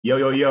Yo,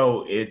 yo,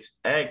 yo, it's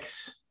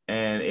X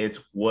and it's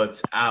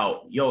What's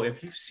Out. Yo,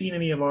 if you've seen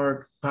any of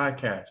our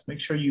podcasts, make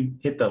sure you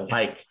hit the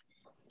like,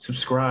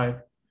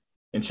 subscribe,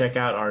 and check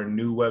out our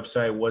new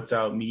website,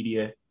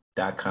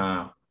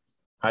 whatsoutmedia.com.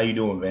 How you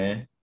doing,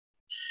 man?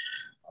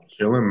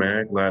 Chilling,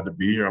 man. Glad to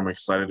be here. I'm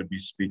excited to be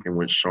speaking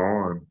with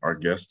Sean, our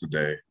guest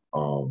today.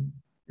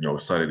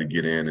 Excited to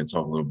get in and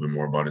talk a little bit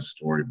more about his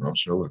story, but I'm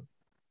chilling.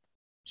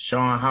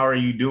 Sean, how are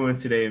you doing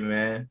today,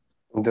 man?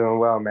 I'm doing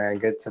well, man.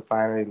 Good to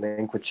finally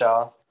link with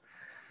y'all.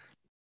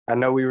 I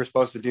know we were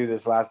supposed to do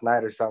this last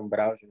night or something, but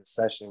I was in a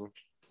session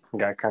and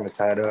got kind of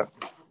tied up.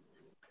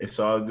 It's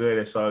all good.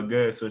 It's all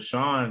good. So,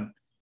 Sean,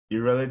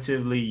 you're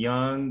relatively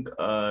young.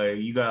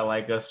 You got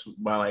like us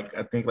by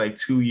I think like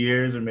 2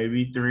 years or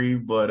maybe three.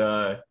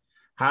 But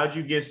how'd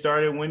you get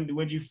started? When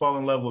did you fall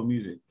in love with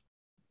music?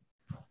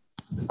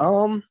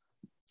 Um,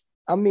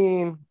 I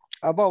mean,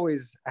 I've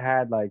always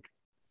had like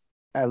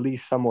at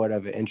least somewhat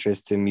of an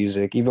interest in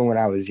music, even when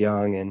I was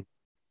young and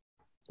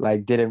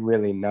like didn't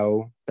really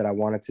know that I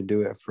wanted to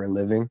do it for a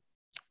living.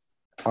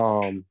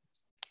 Um,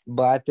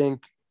 but I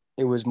think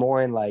it was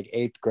more in like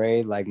eighth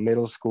grade, like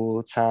middle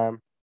school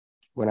time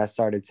when I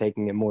started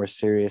taking it more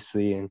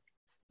seriously and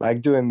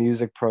like doing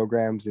music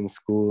programs in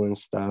school and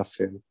stuff.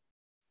 And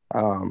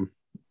um,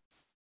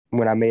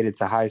 when I made it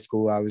to high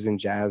school, I was in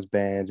jazz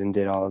band and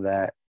did all of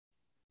that.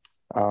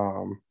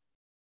 Um,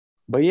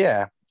 but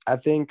yeah, I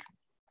think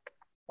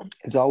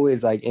it's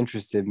always like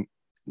interested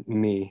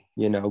me,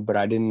 but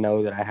I didn't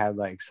know that I had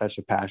like such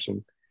a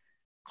passion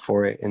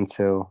for it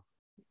until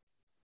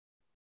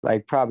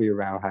like probably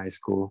around high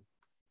school.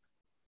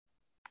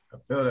 I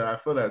feel that. I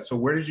feel that. So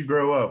where did you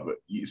grow up?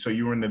 So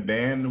you were in the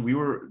band.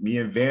 Me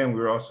and Van,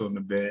 we were also in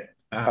the band.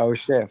 Ah, Oh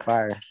shit,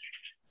 fire.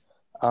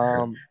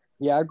 Um,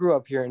 yeah, I grew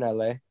up here in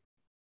LA.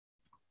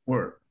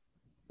 work.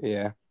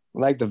 Yeah.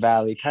 Like the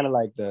valley, kind of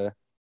like the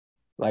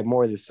like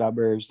more of the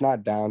suburbs,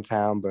 not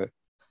downtown, but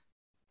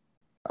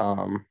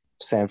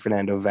San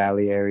Fernando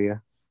Valley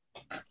area.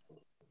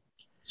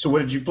 So what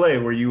did you play?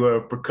 Were you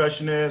a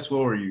percussionist?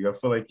 What were you? I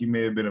feel like you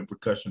may have been a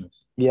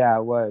percussionist. Yeah, I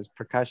was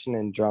percussion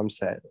and drum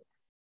set.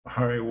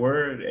 All right,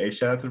 word. Hey,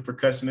 shout out to the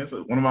percussionist.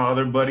 One of my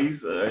other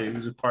buddies, he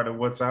was a part of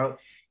What's Out.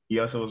 He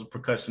also was a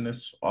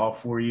percussionist all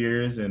 4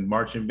 years and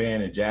marching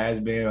band and jazz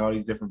band, all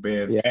these different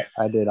bands. Yeah,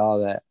 I did all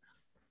that.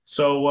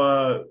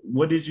 So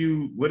what did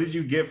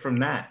you get from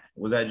that?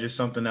 Was that just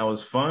something that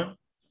was fun?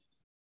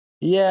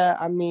 Yeah,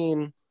 I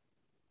mean,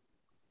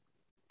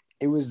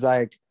 it was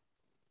like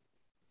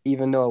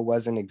even though it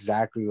wasn't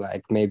exactly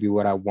like maybe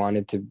what I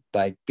wanted to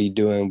like be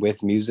doing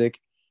with music,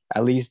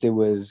 at least it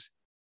was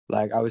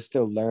like I was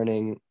still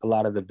learning a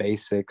lot of the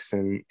basics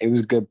and it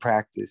was good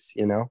practice.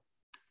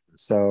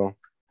 So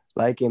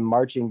like in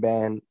marching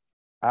band,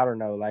 I don't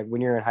know, like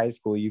when you're in high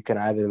school, you can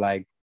either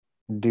like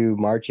do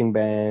marching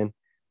band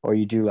or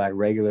you do like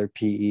regular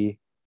PE.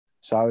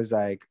 So I was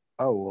like,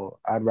 oh, well,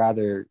 I'd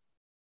rather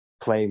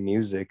play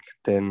music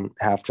than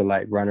have to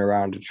like run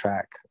around the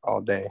track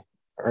all day.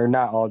 Or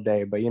not all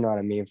day, but you know what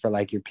I mean, for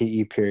like your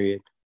PE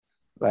period.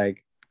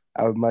 Like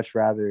I would much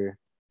rather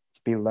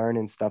be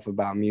learning stuff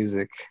about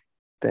music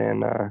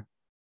than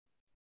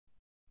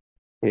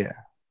yeah.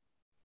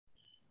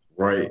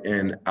 Right.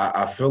 And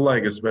I feel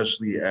like,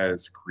 especially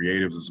as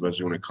creatives,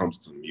 especially when it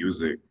comes to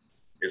music,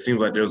 it seems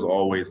like there's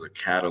always a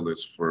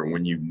catalyst for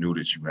when you knew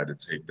that you had to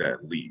take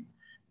that leap.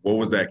 What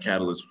was that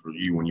catalyst for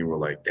you when you were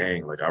like,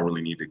 dang, like I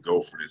really need to go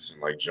for this and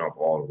like jump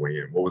all the way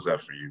in? What was that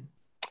for you?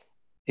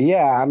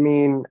 Yeah, I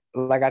mean,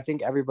 like I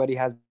think everybody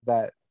has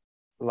that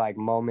like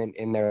moment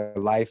in their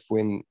life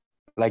when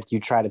like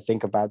you try to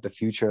think about the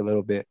future a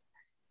little bit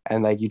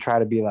and like you try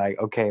to be like,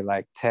 okay,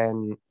 like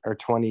 10 or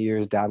 20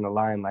 years down the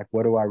line, like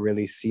what do I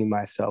really see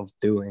myself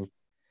doing,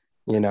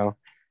 you know?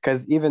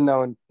 Because even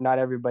though not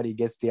everybody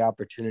gets the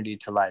opportunity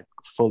to like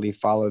fully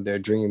follow their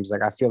dreams,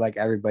 like I feel like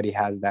everybody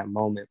has that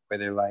moment where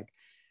they're like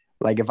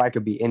if I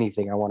could be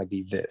anything, I want to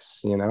be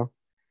this.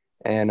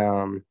 And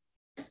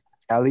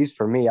at least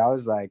for me, I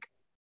was like,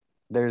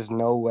 there's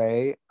no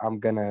way I'm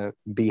gonna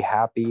be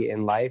happy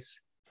in life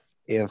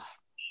if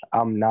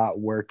I'm not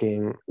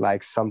working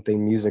like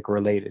something music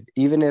related.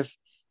 Even if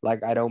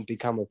like I don't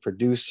become a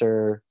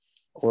producer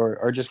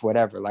or just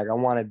whatever. Like I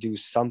want to do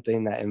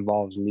something that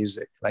involves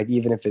music. Like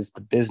even if it's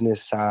the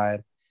business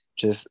side,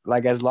 just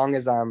like as long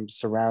as I'm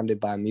surrounded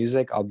by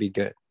music, I'll be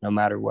good no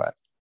matter what,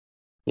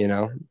 you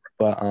know?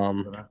 But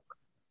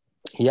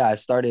yeah, I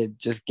started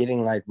just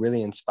getting like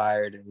really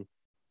inspired and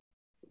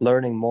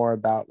learning more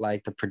about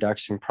like the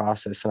production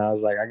process. And I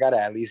was like, I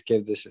gotta at least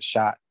give this a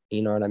shot.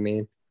 You know what I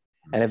mean?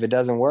 And if it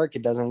doesn't work,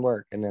 it doesn't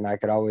work. And then I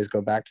could always go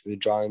back to the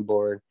drawing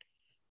board.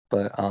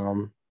 But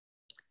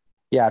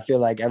yeah, I feel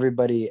like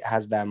everybody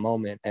has that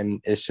moment and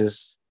it's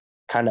just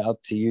kind of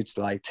up to you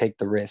to like take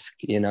the risk,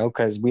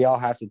 because we all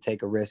have to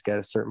take a risk at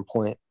a certain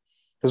point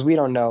because we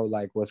don't know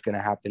like what's going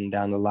to happen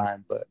down the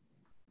line, but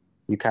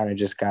you kind of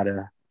just got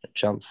to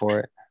jump for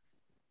it.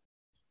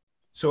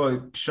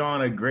 So,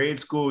 Sean, at grade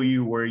school,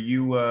 were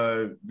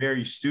you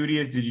very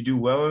studious? Did you do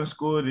well in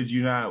school? Did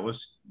you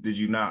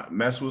not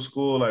mess with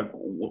school? Like,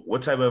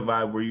 what type of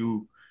vibe were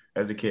you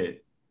as a kid?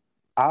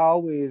 I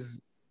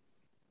always,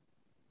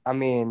 I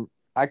mean,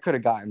 I could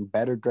have gotten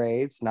better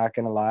grades, not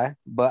gonna lie,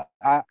 but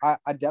I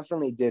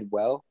definitely did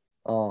well.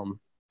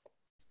 Um,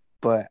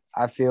 but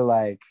I feel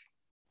like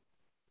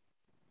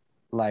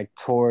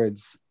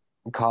towards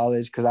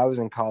college, because I was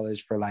in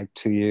college for like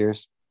 2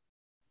 years.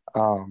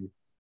 Um,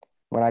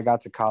 when I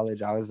got to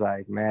college, I was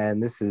like,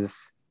 man,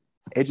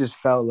 it just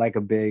felt like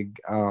a big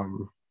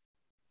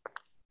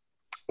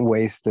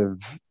waste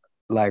of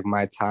like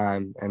my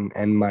time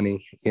and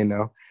money,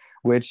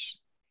 which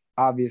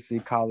obviously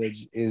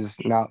college is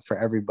not for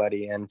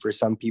everybody. And for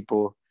some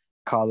people,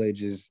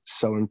 college is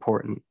so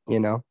important.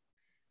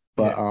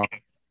 But Yeah.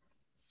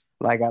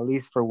 like at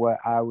least for what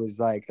I was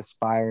like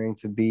aspiring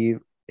to be,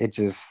 it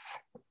just,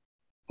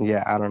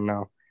 yeah, I don't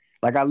know.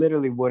 Like I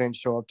literally wouldn't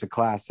show up to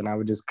class and I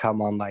would just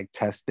come on like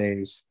test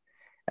days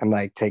and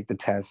like take the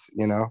test.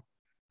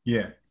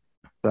 Yeah.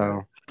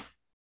 So,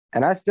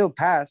 and I still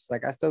passed,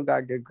 like I still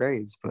got good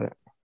grades, but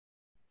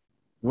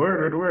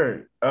Word,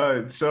 word,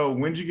 word. So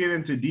when did you get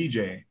into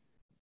DJing?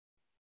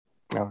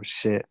 oh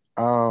shit.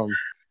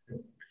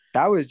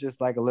 That was just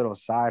like a little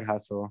side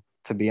hustle,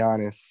 to be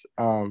honest.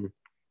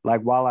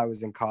 Like while I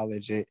was in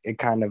college, it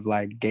kind of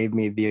like gave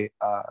me the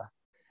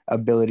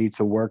ability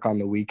to work on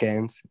the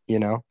weekends,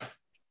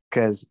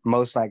 because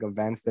most like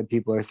events that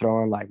people are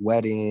throwing, like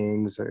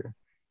weddings or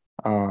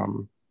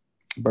um,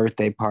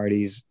 birthday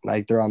parties,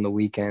 like they're on the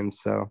weekends.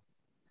 So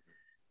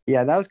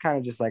yeah, that was kind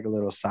of just like a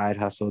little side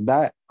hustle.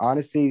 That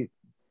honestly,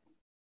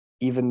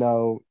 even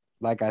though,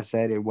 like I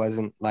said, it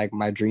wasn't like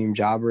my dream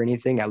job or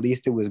anything, at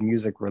least it was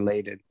music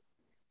related,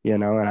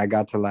 and I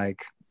got to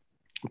like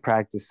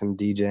practice some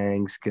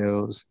DJing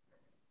skills,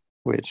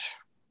 which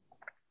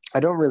I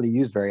don't really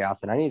use very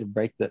often. I need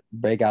to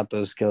break out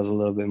those skills a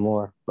little bit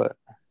more, but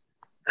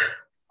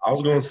I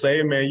was gonna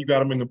say, man, you got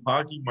them in the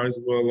pocket. You might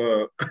as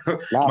well,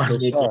 not might for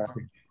as well sure. flex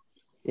them.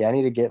 Yeah, I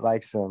need to get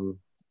like some.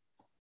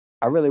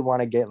 I really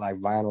want to get like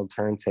vinyl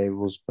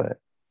turntables, but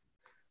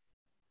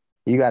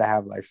you got to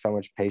have like so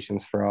much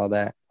patience for all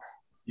that.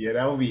 Yeah,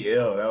 that would be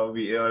ill. That would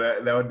be ill.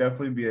 That would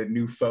definitely be a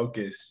new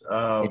focus.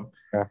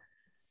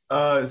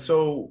 Yeah.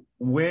 So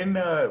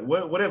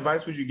what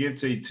advice would you give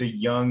to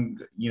young,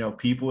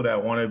 people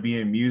that want to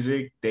be in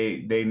music?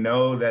 They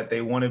know that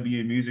they want to be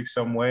in music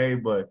some way,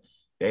 but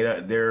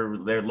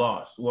they're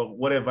lost.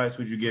 What advice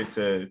would you give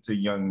to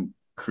young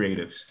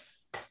creatives?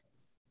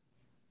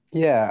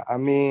 Yeah, I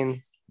mean,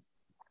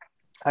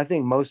 I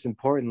think most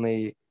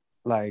importantly,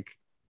 like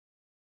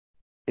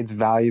it's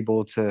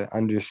valuable to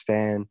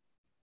understand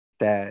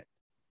that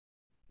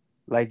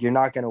like you're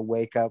not going to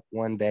wake up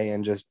one day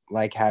and just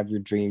like have your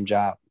dream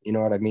job. You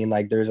know what I mean?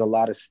 Like there's a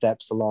lot of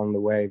steps along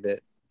the way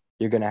that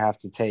you're going to have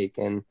to take,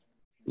 and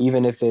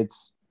even if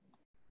it's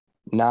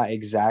not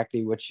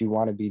exactly what you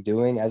want to be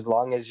doing, as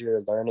long as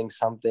you're learning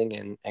something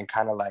and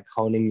kind of like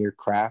honing your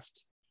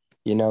craft,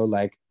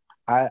 like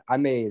I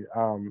made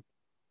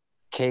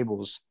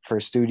cables for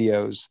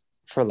studios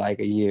for like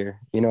a year.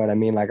 You know what I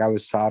mean? Like I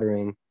was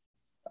soldering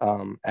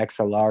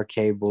XLR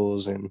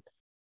cables and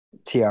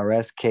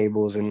TRS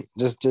cables and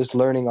just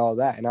learning all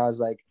that. And I was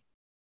like,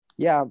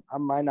 yeah, I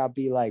might not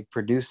be like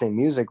producing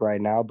music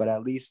right now, but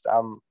at least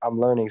I'm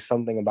learning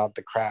something about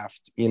the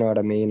craft. You know what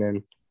I mean?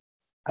 And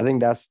I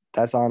think that's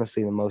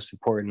honestly the most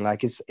important.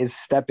 Like it's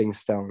stepping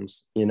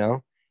stones. And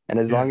Yeah.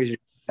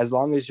 as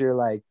long as you're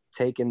like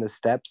taking the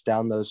steps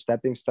down those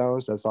stepping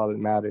stones, that's all that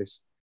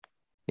matters.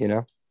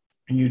 And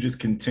you just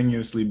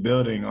continuously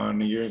building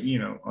on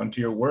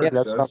onto your Yeah, work.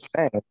 that's So what that's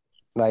I'm saying.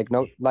 Like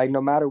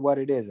no matter what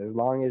it is, as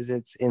long as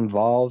it's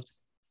involved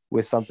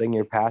with something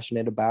you're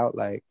passionate about,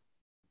 like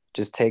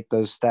just take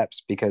those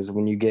steps, because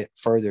when you get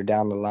further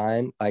down the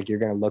line, like you're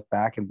gonna look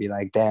back and be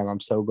like, damn,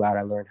 I'm so glad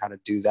I learned how to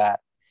do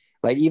that.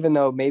 Like even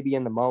though maybe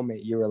in the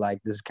moment you were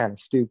like, this is kind of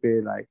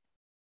stupid, like,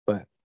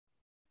 but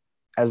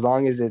as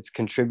long as it's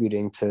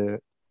contributing to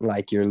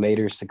like your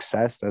later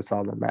success, that's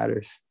all that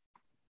matters.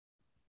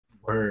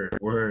 word,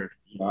 word.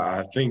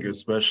 I think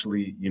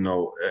especially,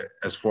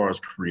 as far as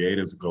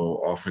creatives go,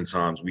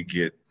 oftentimes we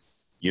get,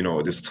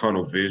 this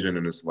tunnel vision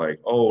and it's like,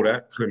 oh,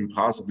 that couldn't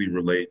possibly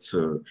relate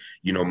to,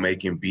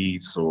 making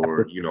beats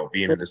or,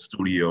 being in the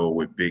studio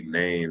with big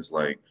names.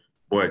 Like,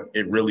 but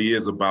it really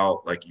is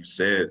about, like you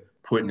said,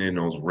 putting in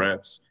those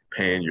reps,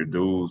 paying your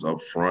dues up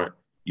front,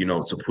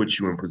 to put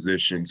you in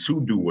position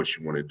to do what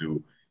you want to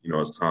do,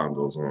 as time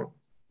goes on.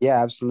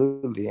 Yeah,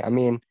 absolutely. I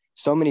mean,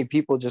 so many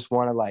people just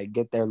want to like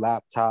get their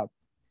laptop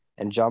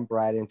and jump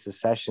right into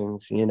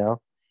sessions.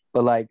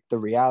 But like the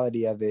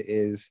reality of it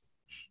is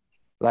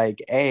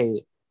like,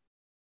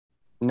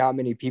 not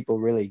many people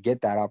really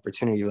get that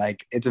opportunity.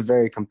 Like it's a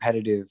very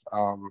competitive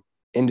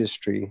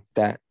industry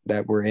that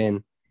we're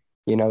in.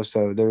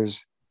 So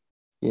there's,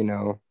 you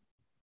know,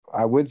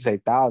 I would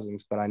say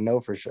thousands, but I know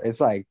for sure it's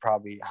like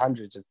probably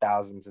hundreds of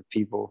thousands of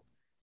people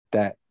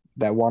that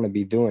want to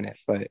be doing it.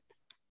 But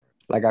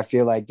like I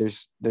feel like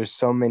there's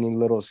so many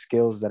little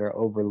skills that are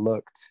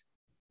overlooked,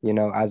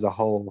 as a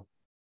whole.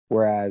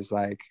 Whereas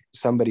like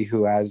somebody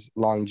who has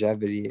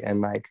longevity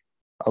and like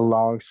a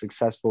long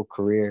successful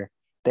career,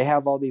 they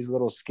have all these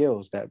little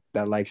skills that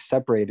like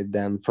separated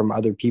them from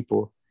other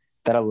people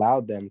that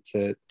allowed them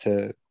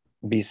to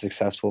be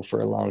successful for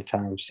a long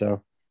time.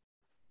 So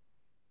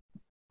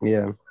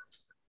yeah.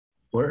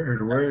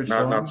 Word,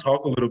 Now Sean.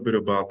 talk a little bit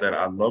about that.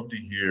 I'd love to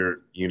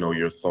hear,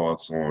 your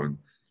thoughts on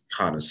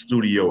kind of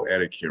studio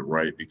etiquette,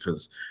 right?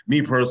 Because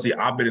me personally,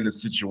 I've been in a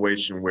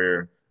situation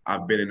where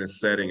I've been in a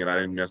setting and I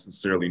didn't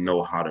necessarily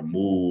know how to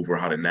move or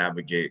how to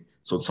navigate.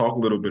 So talk a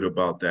little bit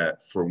about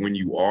that for when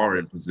you are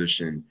in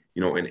position,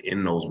 and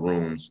in those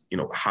rooms,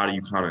 how do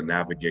you kind of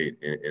navigate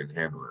and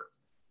handle it?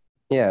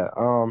 Yeah.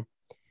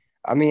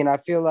 I mean, I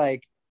feel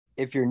like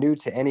if you're new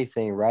to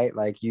anything, right?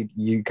 Like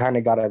you kind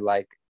of gotta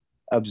like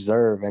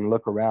observe and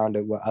look around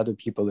at what other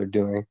people are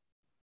doing,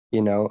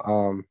 you know.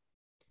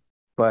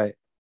 But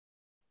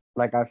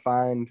like I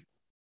find,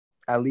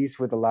 at least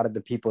with a lot of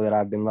the people that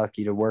I've been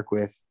lucky to work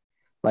with,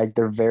 like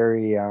they're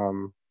very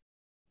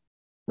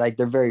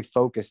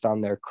focused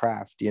on their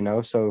craft, you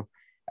know. So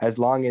as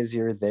long as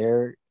you're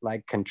there,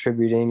 like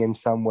contributing in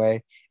some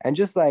way, and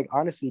just like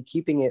honestly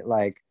keeping it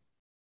like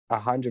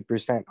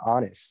 100%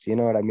 honest, you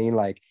know what I mean?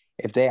 Like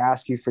if they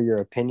ask you for your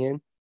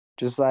opinion,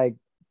 just like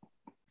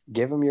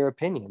give them your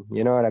opinion,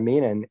 you know what I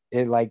mean? And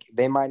it like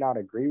they might not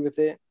agree with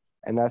it,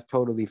 and that's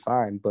totally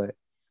fine. But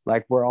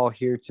like we're all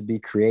here to be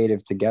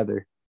creative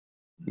together,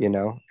 you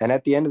know. And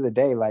at the end of the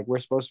day, like we're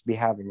supposed to be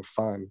having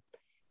fun.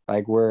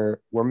 Like we're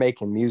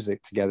making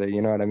music together,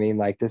 you know what I mean?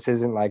 Like this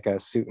isn't like a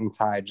suit and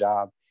tie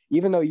job,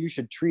 even though you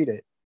should treat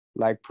it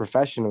like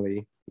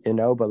professionally, you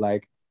know. But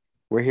like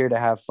we're here to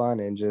have fun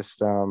and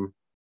just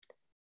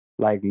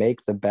like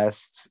make the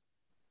best,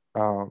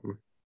 um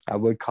I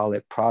would call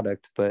it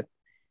product, but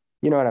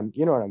you know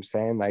what I'm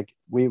saying? Like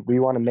we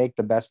want to make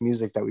the best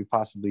music that we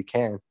possibly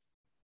can.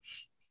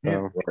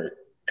 Yeah. So Right.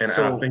 And I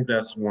So think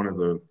that's one of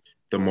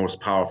the most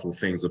powerful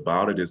things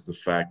about it is the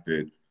fact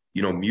that,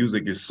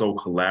 music is so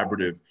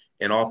collaborative.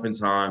 And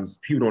oftentimes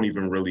people don't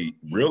even really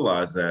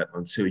realize that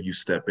until you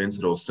step into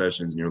those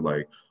sessions and you're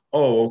like,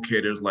 oh, okay,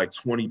 there's like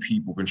 20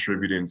 people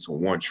contributing to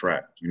one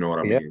track. You know what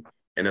I yeah, mean?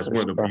 And that's for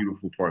one of the sure.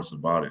 beautiful parts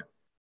about it.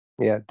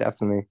 Yeah,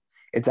 definitely.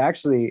 It's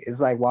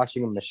like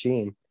watching a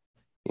machine.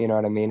 You know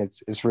what I mean?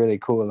 It's really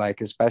cool.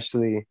 Like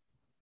especially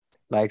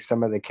like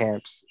some of the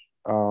camps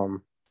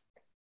um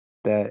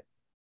that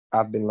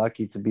I've been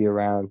lucky to be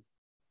around.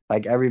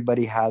 Like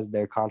everybody has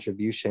their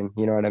contribution,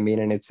 you know what I mean?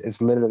 And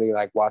it's literally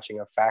like watching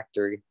a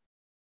factory,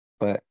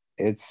 but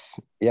it's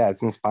yeah,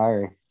 it's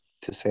inspiring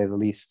to say the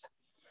least.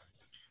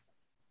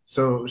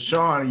 So,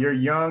 Sean, you're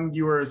young.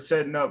 You were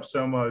setting up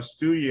some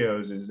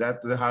studios. Is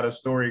that how the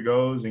story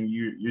goes? And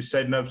you're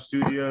setting up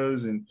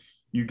studios, and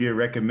you get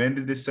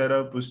recommended to set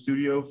up a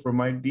studio for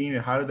Mike Dean.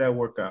 And how did that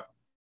work out?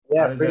 How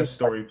Yeah, does pretty that much.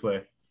 story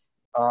play?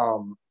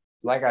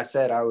 Like I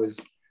said, I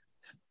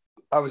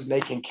was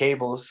making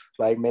cables,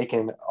 like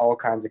making all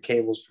kinds of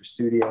cables for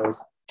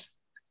studios,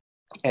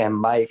 and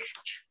Mike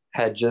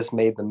had just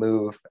made the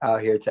move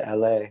out here to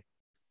LA.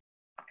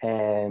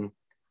 And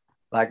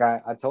like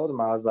I told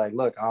him, I was like,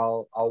 look,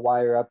 I'll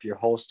wire up your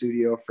whole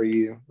studio for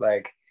you.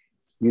 Like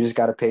you just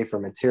gotta pay for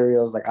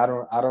materials. Like I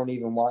don't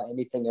even want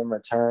anything in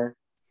return.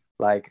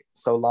 Like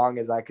so long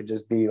as I could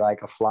just be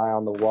like a fly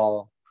on the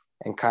wall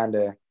and kind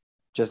of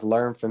just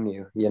learn from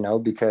you, you know,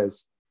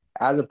 because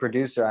as a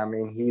producer, I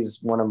mean, he's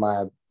one of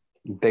my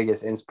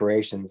biggest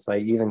inspirations,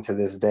 like even to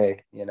this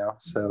day, you know.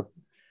 So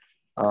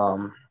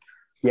um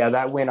yeah,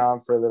 that went on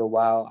for a little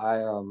while.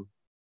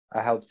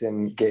 I helped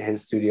him get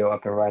his studio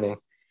up and running.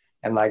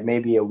 And like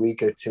maybe a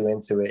week or two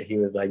into it, he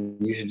was like,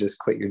 you should just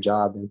quit your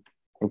job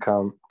and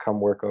come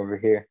work over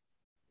here.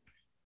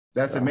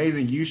 That's So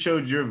amazing. You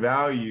showed your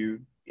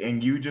value,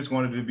 and you just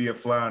wanted to be a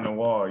fly on the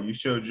wall. You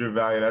showed your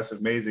value. That's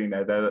amazing.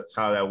 That's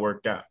how that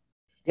worked out.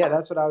 yeah,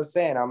 that's what I was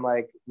saying. I'm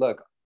like,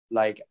 look,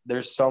 like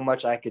there's so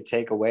much I could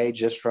take away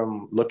just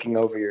from looking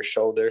over your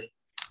shoulder.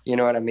 You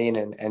know what I mean?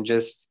 And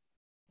just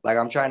like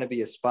I'm trying to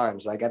be a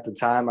sponge. Like at the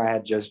time I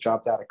had just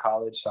dropped out of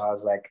college. So I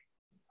was like,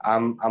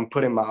 I'm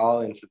putting my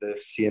all into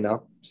this, you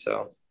know?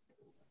 So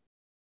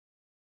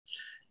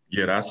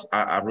Yeah,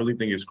 I really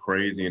think it's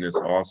crazy and it's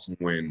awesome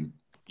when,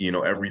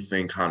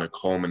 everything kind of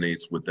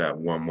culminates with that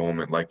one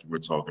moment like you were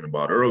talking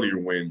about earlier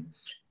when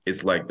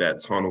it's like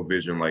that tunnel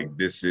vision, like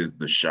this is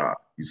the shot.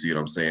 You see what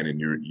I'm saying? And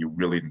you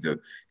really need to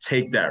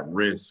take that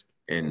risk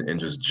and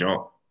just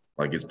jump.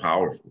 Like it's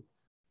powerful.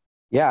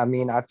 yeah, I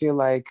mean, I feel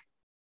like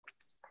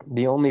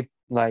the only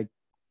like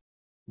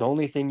the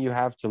only thing you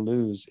have to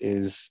lose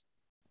is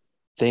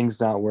things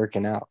not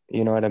working out.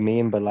 You know what I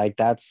mean? But like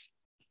that's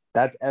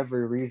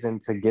every reason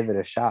to give it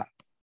a shot.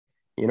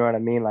 You know what I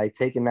mean? Like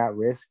taking that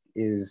risk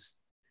is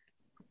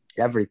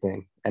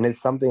everything. And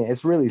it's something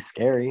it's really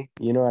scary.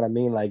 You know what I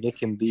mean? Like it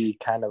can be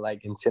kind of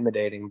like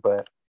intimidating,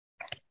 but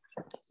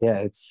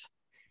yeah,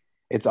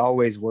 it's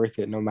always worth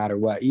it no matter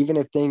what. Even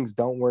if things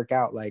don't work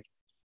out like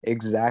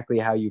exactly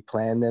how you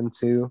plan them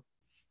to,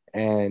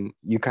 and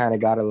you kind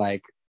of got to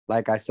like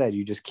I said,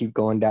 you just keep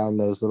going down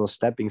those little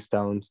stepping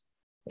stones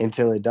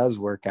until it does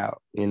work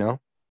out, you know?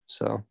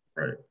 So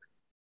Right.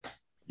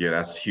 Yeah,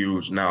 that's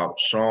huge. Now,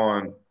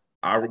 Sean,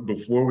 I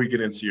before we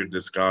get into your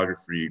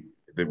discography,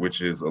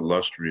 which is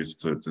illustrious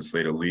to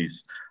say the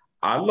least.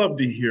 I'd love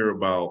to hear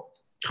about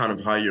kind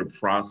of how your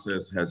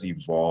process has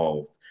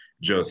evolved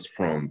just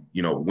from,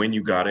 when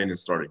you got in and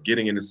started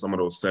getting into some of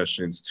those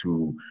sessions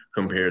to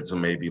compared to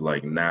maybe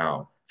like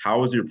now.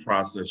 How has your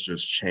process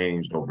just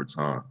changed over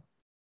time?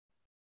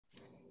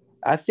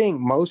 I think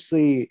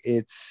mostly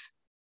it's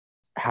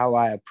how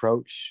I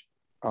approach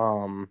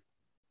um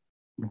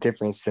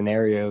different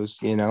scenarios,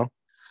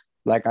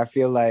 Like I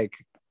feel like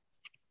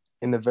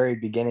in the very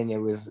beginning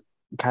it was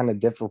kind of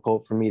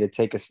difficult for me to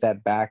take a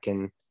step back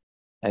and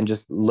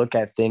just look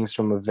at things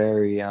from a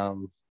very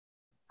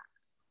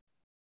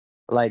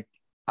like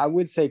I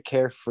would say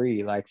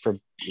carefree, like for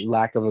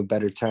lack of a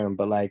better term,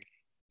 but like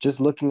just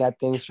looking at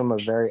things from a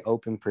very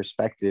open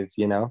perspective.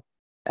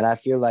 And I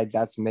feel like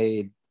that's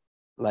made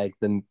like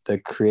the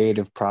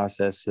creative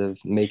process of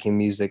making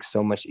music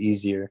so much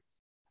easier.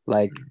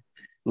 Like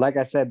like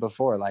I said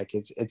before, like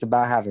it's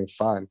about having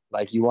fun.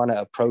 Like you want to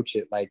approach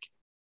it like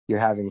you're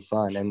having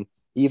fun. And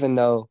even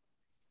though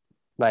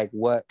like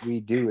what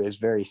we do is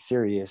very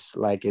serious,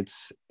 like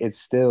it's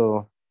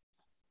still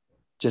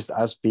just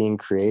us being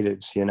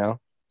creatives.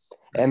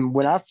 And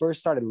when I first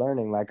started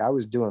learning, like I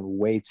was doing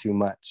way too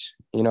much.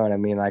 You know what I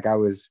mean? Like I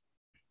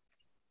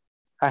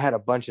had a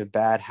bunch of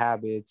bad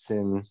habits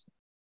and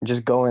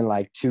just going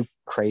like too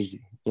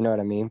crazy. You know what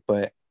I mean?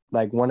 But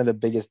like one of the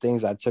biggest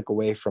things I took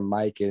away from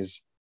Mike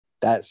is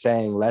that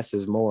saying less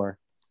is more.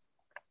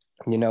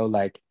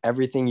 Like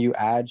everything you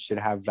add should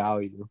have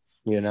value.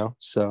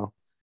 So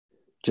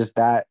just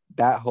that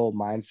whole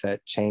mindset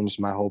changed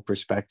my whole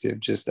perspective,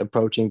 just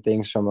approaching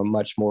things from a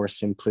much more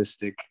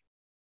simplistic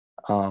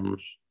um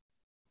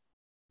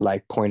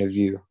like point of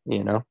view.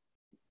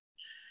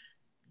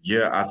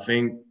 Yeah, I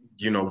think,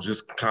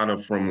 just kind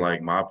of from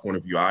like my point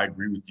of view, I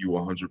agree with you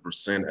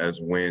 100%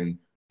 as when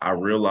I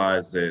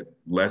realized that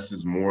less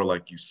is more,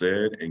 like you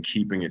said, and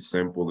keeping it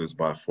simple is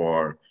by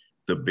far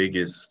the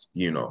biggest,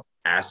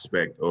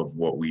 aspect of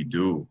what we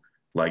do.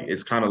 Like,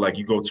 it's kind of like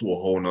you go to a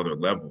whole nother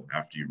level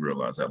after you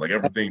realize that. Like,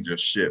 everything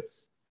just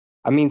shifts.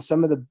 I mean,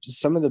 some of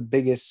the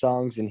biggest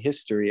songs in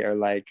history are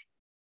like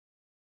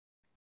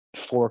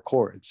 4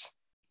 chords.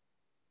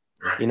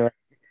 You know,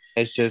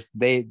 it's just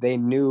they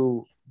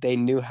knew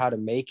how to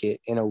make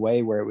it in a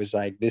way where it was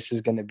like this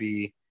is going to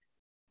be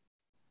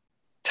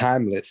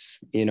timeless.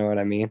 You know what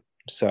I mean?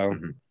 So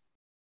Mhm.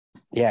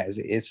 yeah,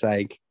 it's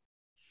like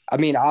I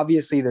mean,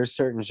 obviously there's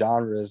certain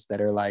genres that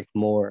are like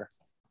more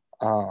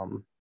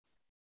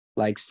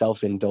like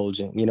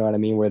self-indulgent, you know what I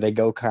mean, where they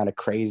go kind of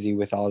crazy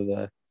with all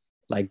the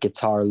like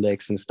guitar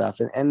licks and stuff,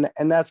 and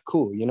that's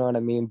cool, you know what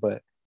I mean,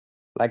 but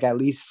like at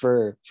least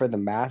for the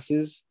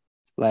masses,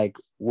 like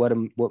what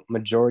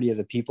majority of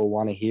the people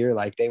want to hear,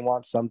 like they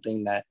want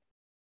something that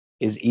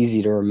is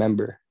easy to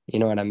remember, you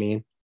know what I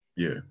mean?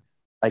 Yeah.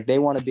 Like they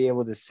want to be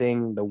able to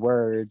sing the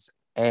words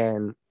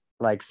and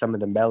like some of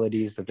the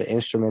melodies that the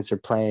instruments are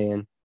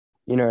playing,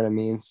 you know what I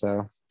mean?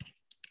 So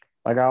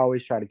like I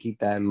always try to keep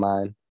that in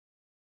mind.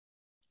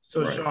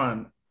 So Right.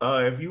 Sean,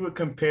 if you would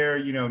compare,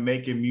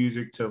 making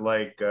music to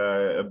like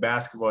a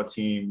basketball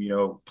team,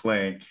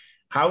 playing,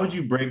 how would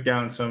you break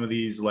down some of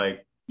these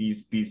like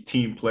these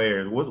team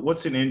players?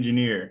 What's an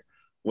engineer?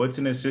 What's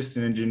an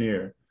assistant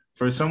engineer?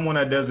 For someone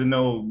that doesn't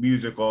know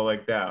music all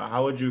like that,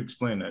 how would you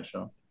explain that,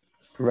 Sean?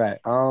 Right.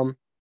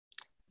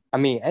 I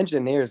mean,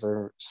 engineers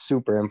are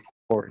super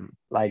important.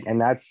 Like, and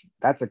that's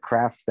a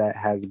craft that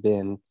has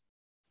been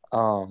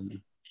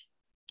um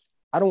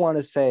I don't want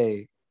to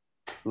say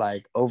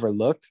like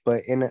overlooked,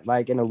 but in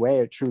a way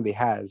it truly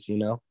has.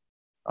 Um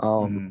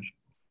Mm,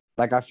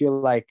 like I feel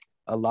like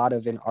a lot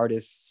of an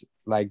artist's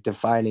like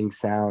defining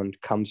sound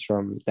comes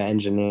from the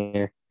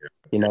engineer,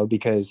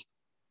 because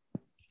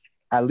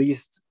at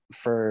least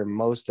for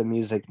most of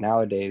music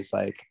nowadays,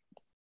 like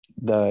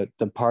the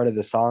part of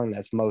the song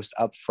that's most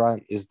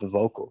upfront is the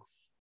vocal.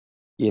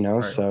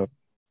 right. So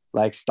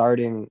like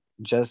starting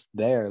just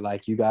there,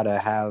 like you gotta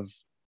have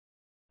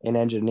an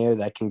engineer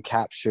that can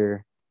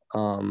capture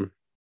um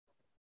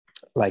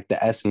like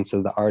the essence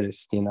of the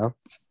artist.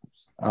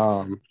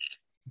 um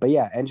but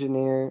yeah,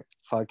 engineer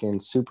fucking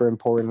super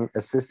important.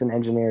 Assistant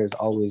engineer is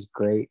always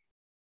great,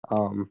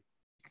 um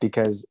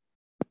because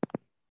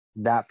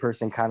that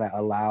person kind of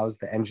allows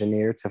the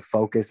engineer to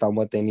focus on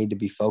what they need to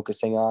be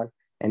focusing on,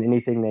 and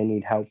anything they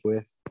need help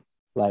with,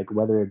 like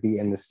whether it be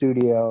in the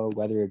studio,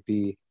 whether it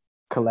be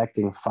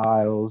collecting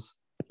files,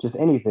 just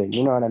anything,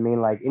 you know what I mean,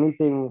 like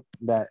anything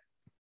that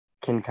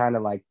can kind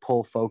of like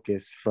pull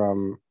focus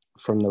from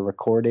the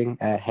recording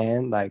at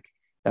hand, like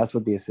that's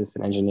what the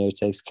assistant engineer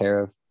takes care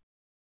of.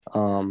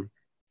 um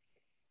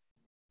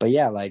but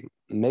yeah, like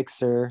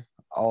mixer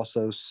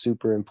also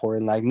super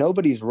important. Like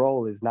nobody's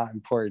role is not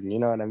important, you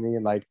know what I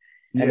mean, like,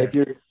 and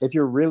Yeah. if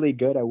you're really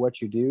good at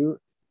what you do,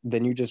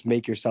 then you just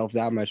make yourself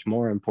that much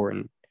more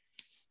important.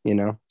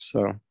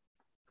 So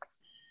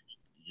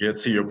Yeah,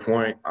 to your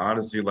point,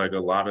 honestly, like a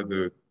lot of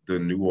the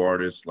new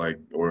artists, like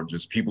or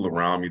just people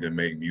around me that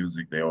make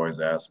music, they always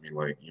ask me,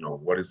 like,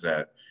 what is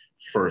that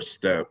first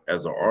step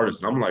as an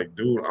artist? And I'm like,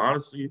 dude,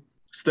 honestly,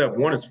 step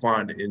one is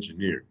find an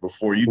engineer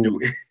before you do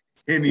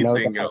No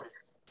anything doubt.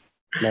 else.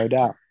 No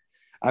doubt.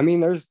 I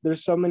mean, there's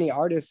so many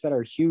artists that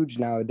are huge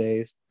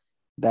nowadays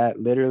that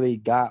literally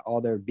got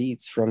all their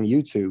beats from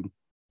YouTube.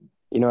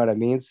 You know what I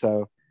mean?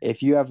 So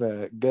if you have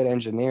a good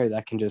engineer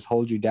that can just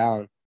hold you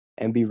down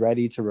and be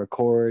ready to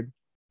record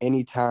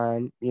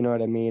anytime, you know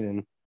what I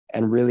mean?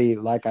 And really,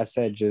 like I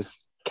said,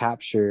 just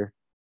capture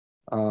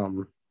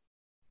um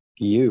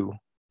you,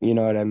 you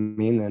know what I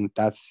mean? And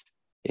that's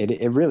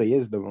it really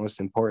is the most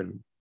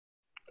important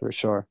for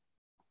sure.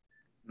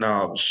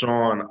 Now,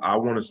 Sean, I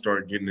want to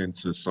start getting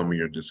into some of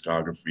your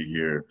discography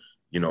here,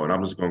 and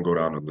I'm just gonna go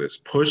down the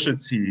list. Pusha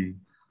T,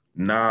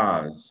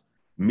 Nas,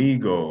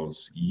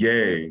 Migos,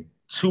 Ye,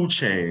 Two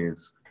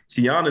Chains,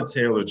 Tiana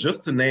Taylor,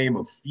 just to name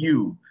a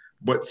few.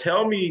 But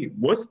tell me,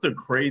 what's the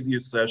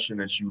craziest session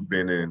that you've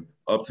been in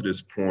up to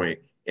this point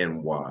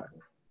and why?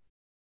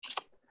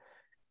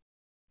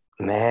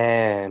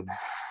 Man,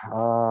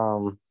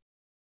 I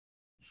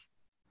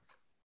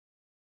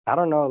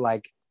don't know,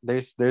 like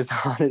there's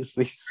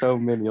honestly so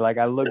many. Like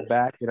I look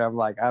back and I'm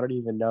like, I don't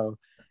even know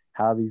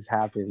how these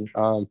happened.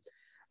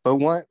 But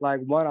one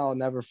I'll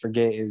never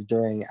forget is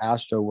during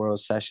Astro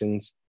World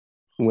sessions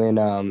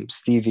when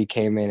Stevie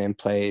came in and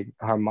played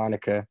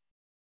harmonica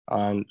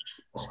on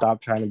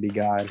Stop Trying to Be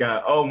God.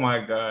 God, oh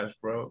my gosh,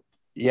 bro.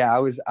 Yeah, I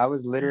was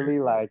literally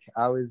like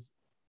I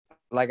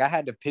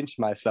had to pinch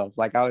myself.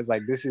 Like I was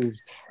like, this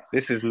is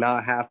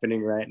not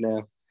happening right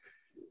now.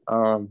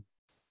 Um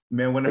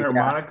Man, when the but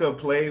yeah, harmonica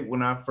played,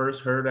 when I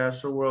first heard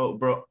Astro World,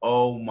 bro,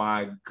 oh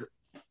my god.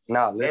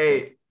 no,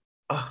 listen.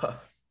 Hey.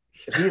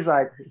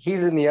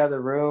 He's in the other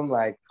room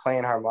like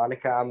playing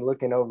harmonica. I'm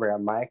looking over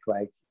at Mike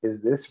like,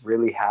 is this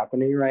really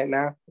happening right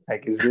now?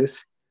 Like is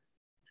this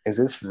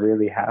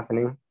really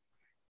happening?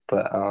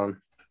 But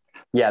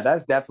yeah,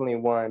 that's definitely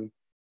one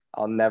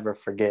I'll never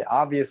forget.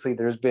 Obviously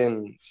there's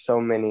been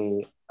so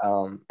many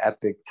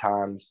epic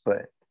times,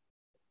 but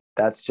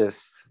that's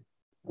just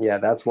yeah,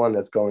 that's one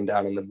that's going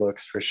down in the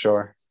books for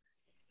sure.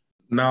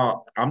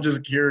 Now, I'm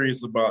just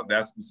curious about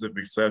that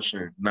specific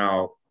session.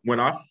 Now, when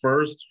I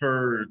first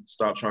heard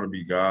Stop Trying to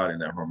Be God and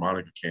that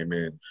harmonica came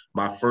in,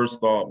 my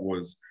first thought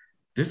was,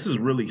 this is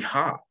really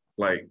hot.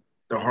 Like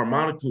the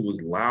harmonica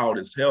was loud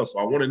as hell. So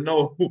I want to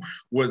know,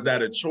 was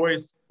that a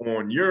choice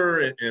on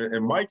your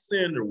and Mike's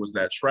end, or was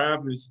that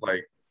Travis?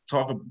 Like,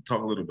 talk a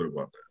little bit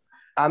about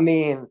I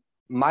mean,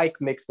 Mike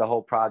mixed the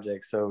whole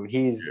project, so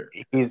he's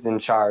that. he's in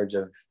charge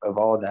of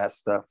all that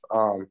stuff.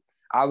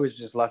 I was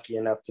just lucky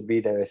enough to be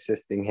there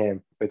assisting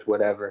him with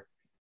whatever.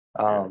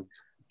 Yeah,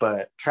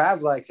 But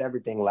Trav likes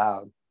everything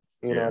loud,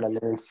 you know yeah,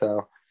 what I mean?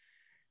 So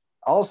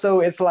also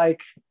it's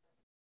like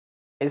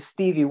it's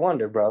Stevie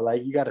Wonder, bro.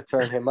 Like you got to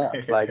turn him up.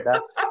 Like Yeah.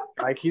 that's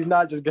like he's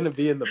not just gonna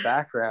be in the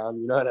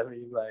background, you know what I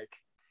mean? Like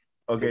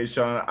Okay, it's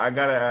Sean, I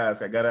gotta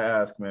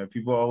ask, man.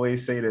 People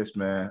always say this,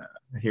 man.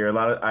 I hear a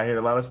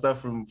lot of stuff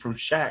from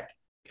Shaq.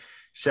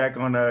 Shaq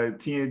on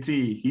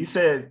TNT. He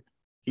said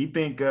he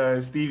think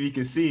Stevie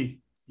can see.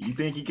 You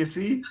think he can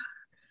see?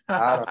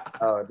 I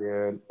don't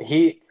know,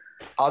 dude.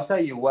 I'll tell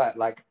you what,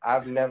 like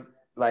I've never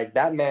like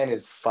that man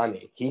is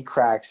funny. He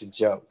cracks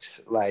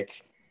jokes.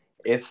 Like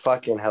it's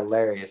fucking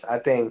hilarious. I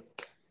think,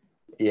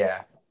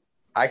 yeah.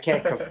 I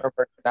can't confirm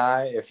or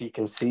deny if he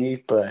can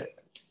see, but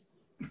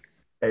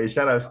Hey,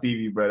 shout out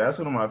Stevie, bro. That's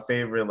one of my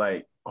favorite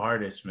like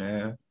artists,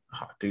 man.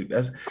 Oh, dude,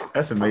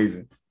 that's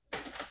amazing.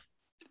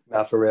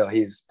 not for real.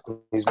 He's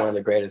one of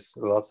the greatest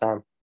of all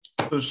time.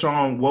 So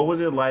Sean, what was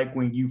it like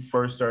when you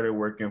first started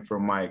working for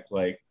Mike?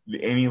 Like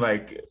any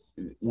like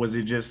was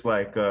it just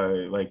like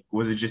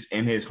was it just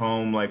in his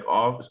home like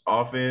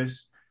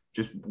office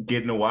just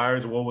getting the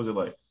wires or what was it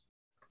like?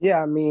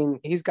 Yeah, I mean,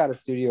 he's got a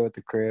studio at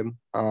the crib.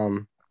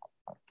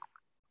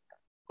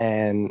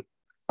 And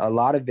a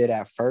lot of it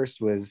at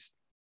first was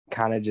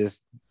kind of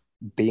just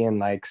being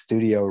like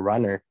studio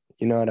runner.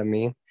 You know what I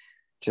mean?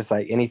 Just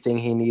like anything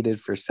he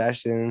needed for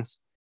sessions,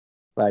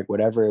 like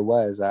whatever it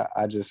was,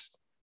 I just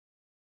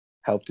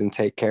helped him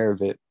take care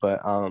of it.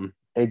 But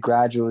it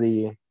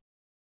gradually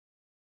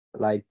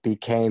like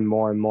became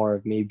more and more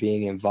of me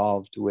being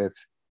involved with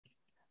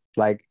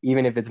like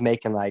even if it's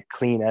making like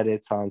clean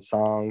edits on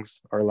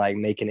songs or like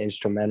making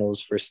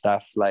instrumentals for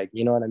stuff, like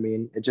you know what I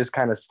mean? It just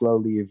kind of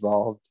slowly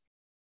evolved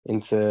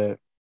into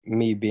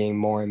me being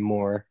more and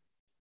more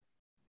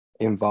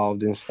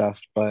involved in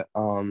stuff. But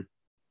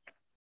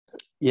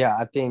yeah,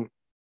 I think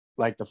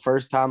like the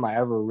first time I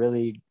ever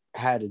really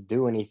had to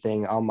do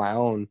anything on my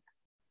own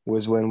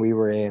was when we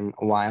were in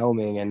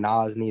Wyoming and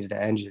Nas needed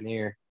an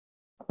engineer.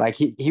 Like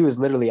he was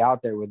literally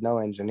out there with no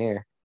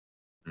engineer.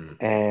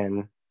 Mm.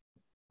 And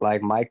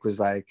like Mike was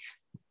like,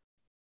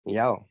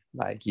 yo,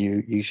 like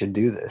you should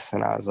do this.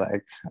 And I was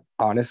like,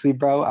 honestly,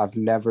 bro, I've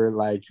never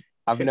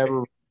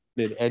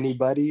did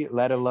anybody,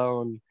 let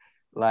alone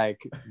like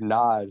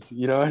Nas,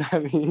 you know what I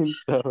mean?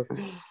 So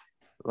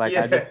like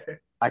Yeah.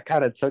 I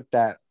kind of took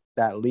that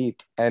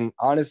leap. And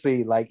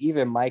honestly, like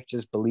even Mike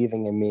just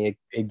believing in me,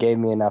 it gave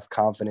me enough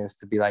confidence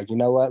to be like, you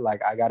know what,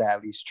 like I gotta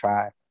at least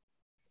try.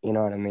 You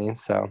know what I mean?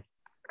 So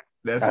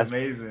That's I,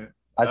 amazing.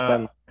 I Uh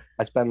spent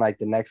I spent like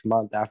the next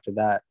month after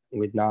that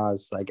with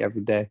Nas like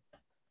every day.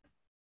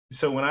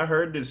 So when I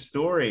heard this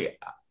story,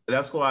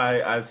 that's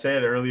why I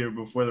said earlier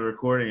before the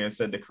recording, I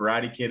said the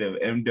Karate Kid of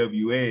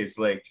MWA is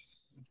like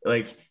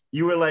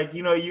you were like,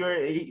 you know, you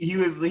were he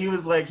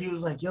was like,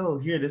 yo,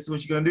 here, this is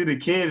what you're gonna do to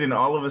kid, and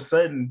all of a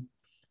sudden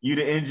you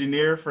the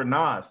engineer for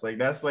Nas. Like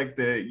that's like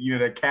the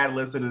the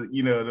catalyst of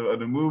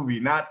the movie,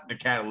 not the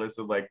catalyst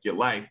of like your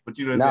life, but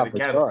you know what I'm saying, No, the for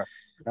catalyst. sure.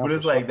 No, But for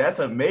it's sure. like that's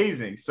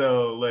amazing.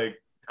 So like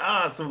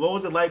so what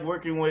was it like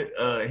working with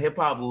a hip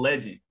hop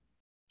legend?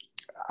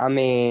 I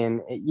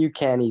mean, you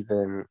can't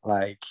even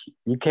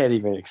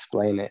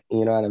explain it.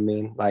 You know what I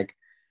mean? Like,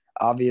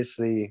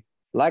 obviously,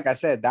 like I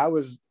said, that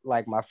was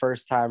like my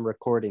first time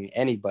recording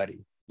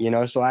anybody,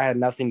 so I had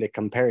nothing to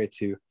compare it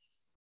to.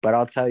 But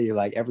I'll tell you,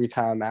 like every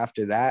time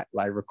after that,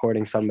 like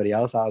recording somebody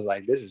else, I was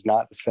like, this is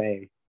not the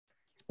same.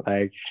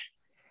 Like,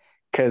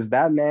 cause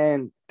that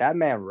man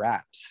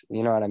raps,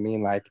 you know what I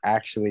mean? Like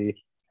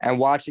actually, and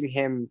watching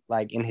him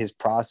like in his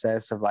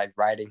process of like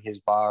writing his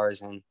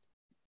bars and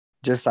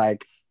just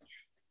like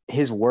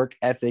his work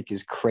ethic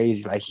is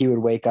crazy. Like he would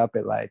wake up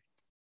at like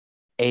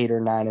 8 or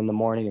 9 in the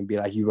morning and be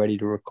like, "You ready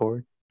to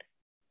record?"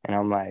 And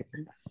I'm like,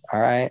 "All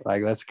right,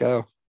 like let's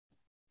go."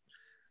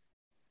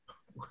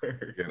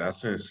 Yeah,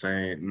 that's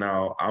insane.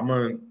 Now, I'm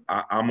a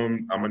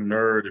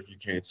nerd if you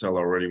can't tell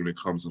already when it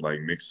comes to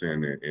like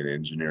mixing and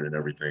engineering and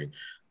everything.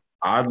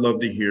 I'd love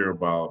to hear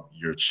about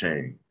your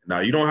chain. Now,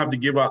 you don't have to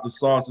give out the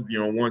sauce if you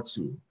don't want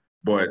to,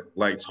 but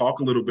like talk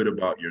a little bit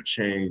about your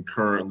chain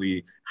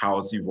currently, how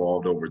it's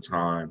evolved over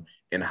time,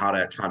 and how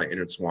that kind of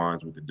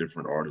intertwines with the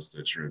different artists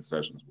that you're in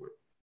sessions with.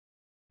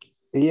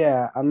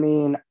 Yeah, I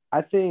mean,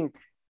 I think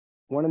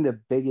one of the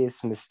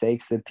biggest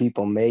mistakes that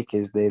people make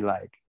is they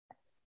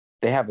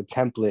have a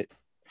template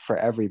for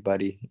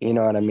everybody, you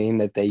know what I mean,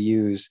 that they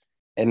use,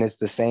 and it's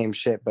the same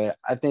shit. But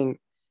I think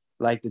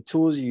like the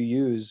tools you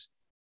use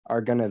are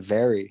gonna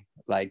vary,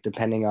 like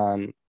depending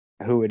on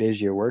who it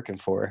is you're working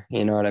for,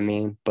 you know what I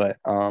mean? But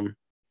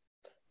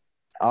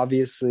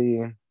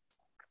obviously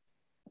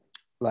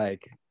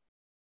like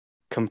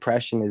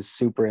compression is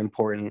super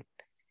important,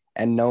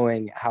 and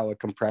knowing how a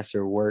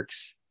compressor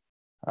works,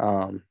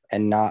 and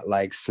not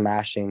like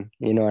smashing,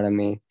 you know what I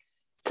mean?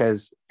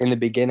 Because in the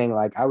beginning,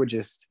 like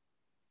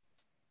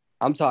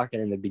I'm talking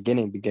in the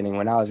beginning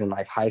when I was in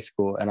like high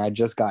school and I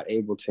just got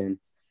Ableton,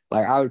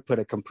 like I would put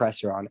a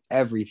compressor on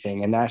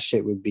everything and that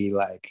shit would be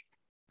like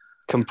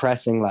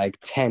compressing like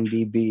 10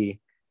 dB.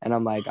 And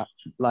I'm like,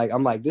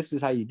 this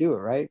is how you do it,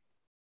 right?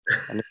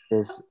 And it's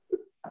just,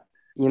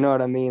 you know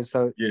what I mean?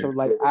 So Yeah,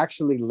 like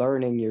actually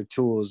learning your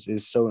tools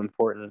is so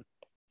important.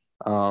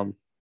 Um,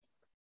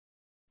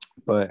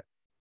 but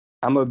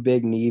I'm a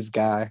big Neve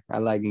guy. I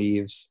like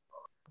Neves.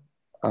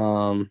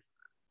 Um,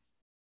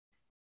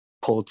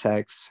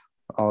 Pultex,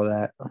 all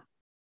that. I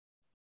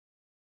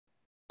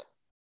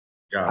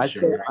gotcha.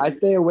 stay I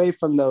stay away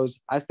from those.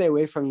 I stay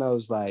away from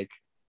those like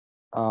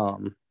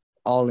um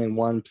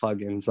all-in-one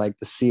plugins like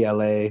the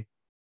CLA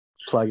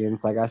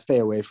plugins. Like I stay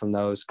away from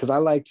those because I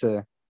like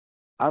to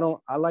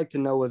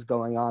know what's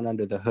going on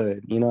under the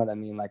hood. You know what I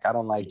mean? Like I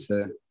don't like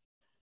to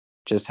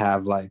just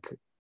have like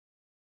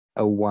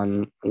a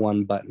one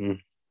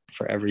button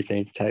for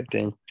everything type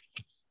thing.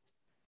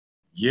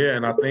 Yeah,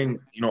 and I think,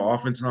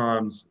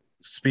 oftentimes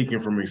speaking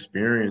from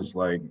experience,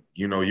 like,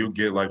 you'll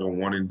get like a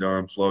one and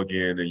done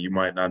plug-in and you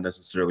might not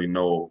necessarily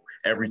know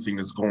everything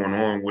that's going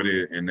on with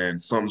it. And then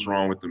something's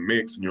wrong with the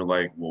mix and you're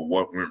like, well,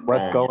 what went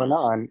What's wrong? going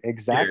on? Yeah,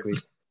 Exactly.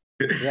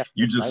 Yeah,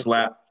 you just precisely.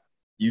 slap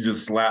you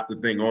just slap the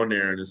thing on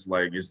there and it's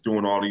like it's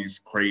doing all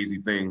these crazy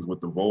things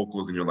with the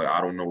vocals and you're like,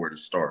 I don't know where to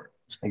start.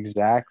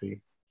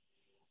 Exactly.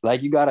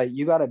 Like you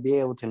gotta be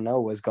able to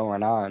know what's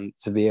going on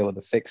to be able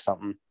to fix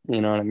something.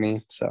 You know what I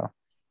mean? So,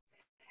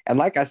 and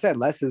like I said,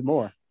 less is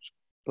more.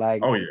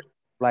 Like Oh yeah.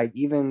 like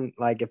even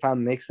like if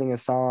I'm mixing a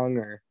song,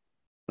 or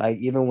like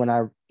even when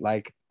I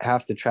like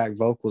have to track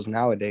vocals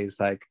nowadays,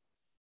 like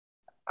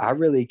I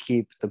really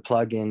keep the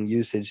plugin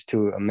usage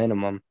to a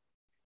minimum.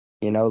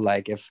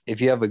 Like if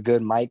you have a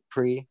good mic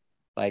pre,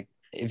 like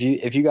if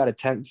you got a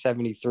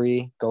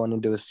 1073 going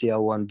into a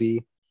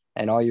CL1B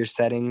and all your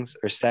settings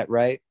are set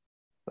right,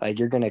 like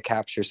you're gonna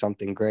capture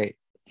something great,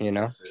 you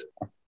know? That's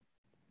it.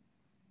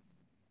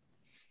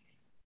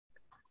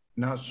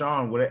 Now,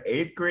 Sean, would an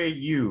eighth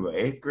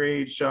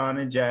grade Sean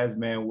and Jazz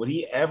man, would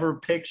he ever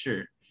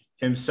picture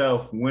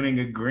himself winning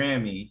a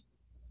Grammy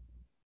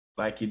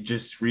like he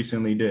just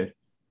recently did?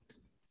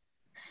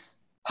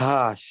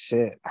 Ah,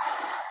 shit.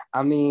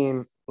 I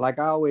mean, like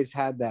I always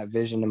had that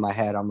vision in my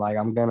head. I'm like,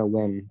 I'm gonna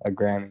win a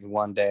Grammy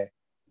one day.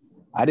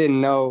 I didn't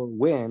know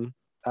when,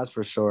 that's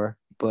for sure,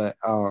 but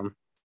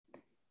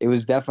it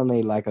was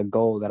definitely like a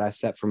goal that I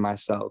set for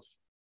myself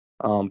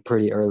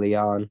pretty early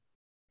on.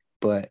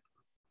 But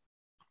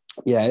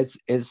yeah,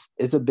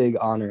 it's a big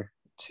honor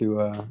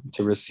to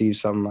receive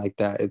something like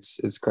that.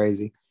 It's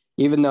crazy.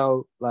 Even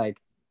though like,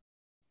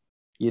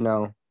 you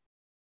know,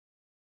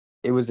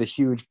 it was a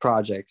huge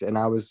project and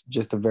I was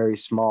just a very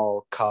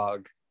small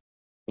cog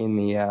in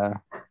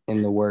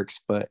the works,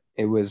 but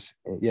it was,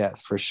 yeah,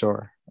 for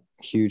sure,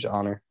 huge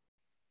honor.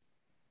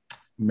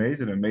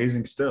 Amazing,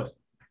 amazing stuff,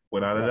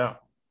 without a Yeah,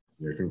 doubt.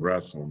 Yeah,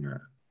 congrats on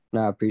that.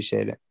 No, I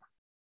appreciate it.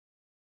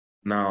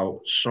 Now,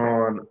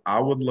 Sean, I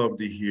would love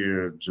to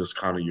hear just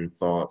kind of your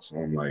thoughts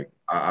on like,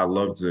 I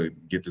love to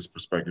get this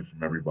perspective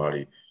from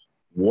everybody.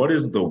 What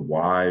is the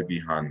why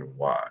behind the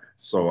why?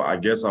 So I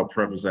guess I'll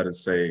preface that and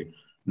say,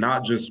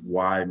 not just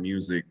why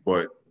music,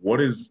 but what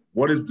is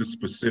the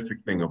specific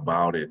thing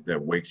about it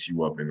that wakes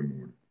you up in the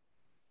morning?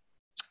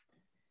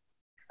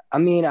 I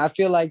mean, I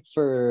feel like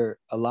for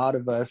a lot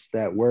of us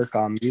that work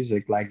on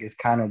music, like it's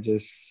kind of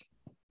just,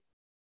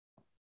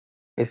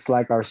 it's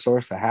like our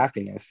source of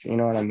happiness, you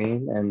know what I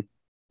mean? And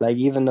like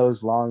even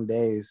those long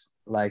days,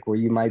 like where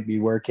you might be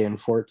working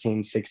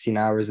 14, 16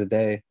 hours a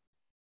day,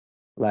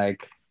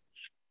 like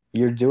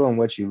you're doing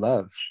what you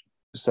love.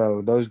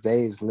 So those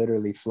days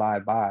literally fly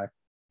by,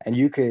 and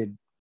you could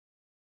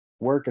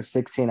work a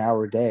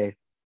 16-hour day,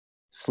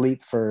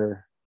 sleep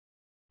for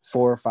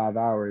 4 or 5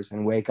 hours,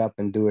 and wake up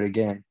and do it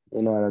again.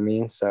 You know what I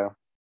mean? So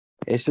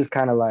it's just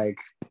kind of like,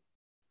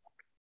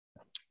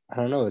 I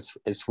don't know,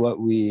 it's what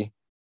we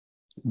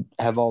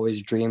have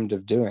always dreamed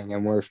of doing,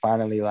 and we're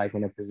finally like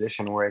in a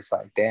position where it's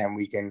like, damn,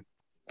 we can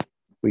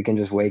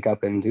just wake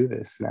up and do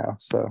this now.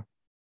 So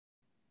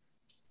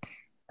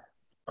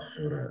I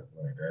feel that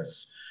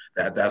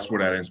like that's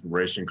where that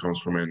inspiration comes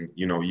from. And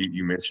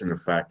you mentioned the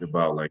fact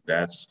about like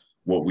that's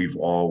what we've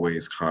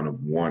always kind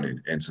of wanted.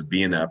 And to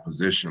be in that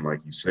position,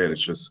 like you said,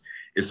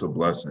 it's a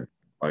blessing.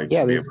 Like to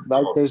yeah, be able there's to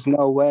like talk.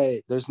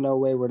 there's no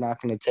way we're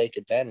not going to take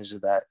advantage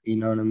of that. You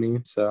know what I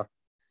mean? So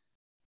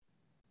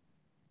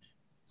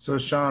So,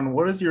 Sean,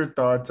 what is your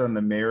thoughts on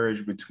the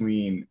marriage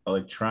between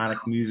electronic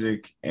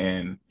music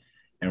and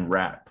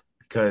rap?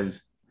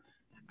 Because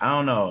I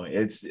don't know,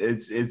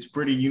 it's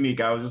pretty unique.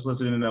 I was just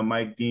listening to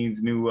Mike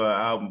Dean's new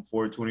album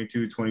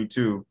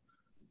 42222,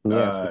 yeah,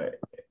 uh,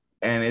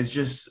 and it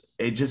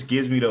just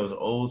gives me those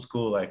old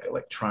school like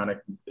electronic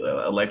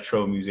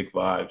electro music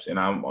vibes, and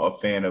I'm a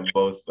fan of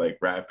both like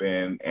rap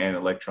and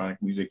electronic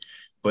music,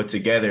 but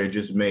together it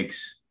just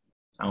makes,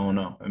 I don't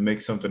know, it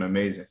makes something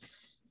amazing.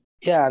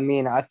 yeah. I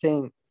mean, I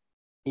think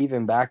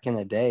even back in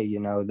the day,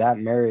 that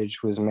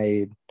marriage was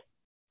made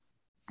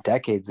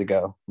decades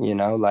ago.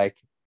 Like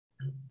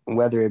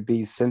whether it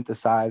be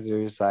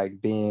synthesizers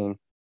like being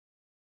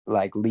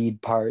like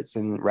lead parts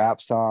in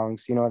rap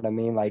songs, you know what I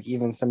mean? Like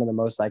even some of the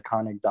most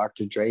iconic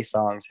Dr. Dre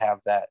songs have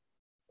that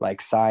like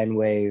sine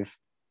wave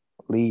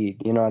lead,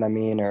 you know what I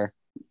mean? Or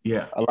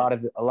Yeah. a lot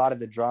of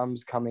the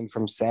drums coming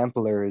from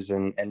samplers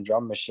and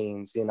drum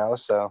machines,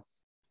 So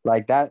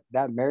like that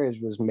marriage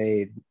was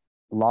made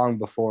long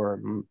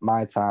before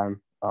my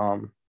time.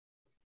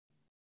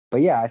 But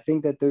yeah, I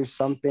think that there's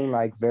something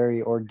like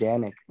very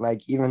organic.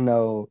 Like even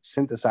though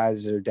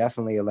synthesizers are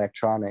definitely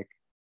electronic,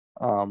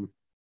 um,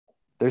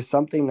 there's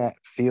something that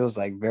feels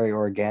like very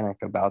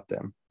organic about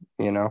them,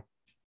 you know?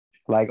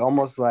 Like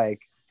almost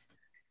like,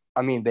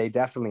 I mean, they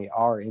definitely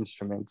are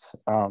instruments.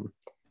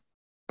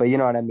 But you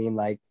know what I mean?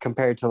 Like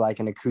compared to like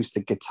an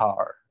acoustic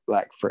guitar,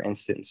 like for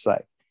instance,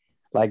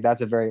 like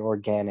that's a very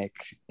organic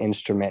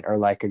instrument, or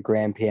like a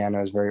grand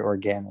piano is very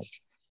organic.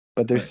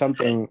 But there's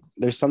Right.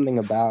 something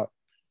about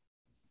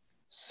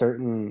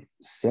certain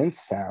synth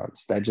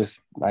sounds that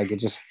just like it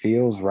just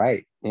feels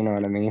right. You know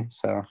what I mean?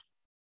 So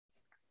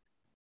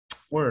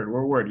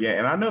Word. Yeah.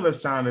 And I know the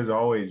sound has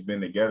always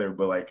been together,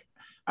 but like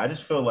I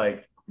just feel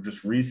like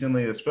just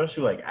recently,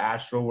 especially like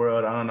Astro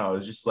World, I don't know,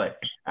 it's just like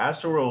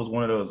Astro World was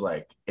one of those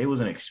like it was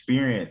an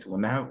experience.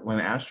 When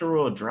Astro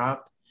World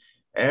dropped,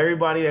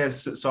 everybody that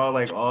saw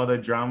like all the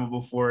drama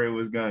before it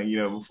was gonna,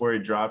 before it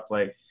dropped,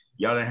 like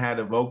y'all didn't have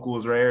the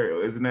vocals,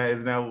 right? Isn't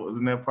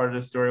that part of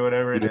the story, or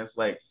whatever? And yeah. it's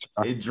like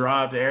it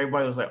dropped, and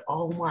everybody was like,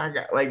 "Oh my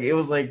God!" Like it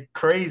was like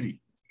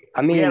crazy.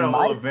 I We had mean, a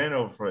whole Mike event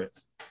over it.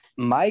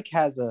 Mike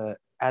has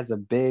a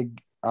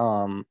big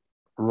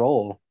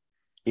role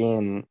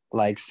in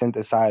like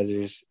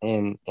synthesizers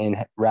in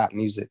rap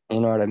music. You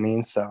know what I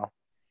mean? So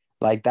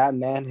like that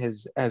man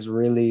has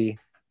really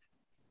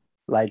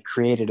like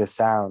created a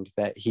sound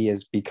that he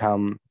has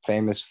become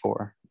famous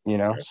for.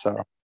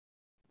 So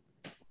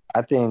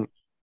I think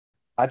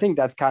I think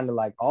that's kind of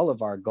like all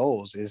of our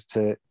goals is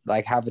to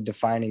like have a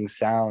defining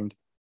sound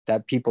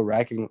that people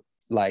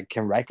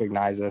can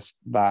recognize us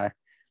by.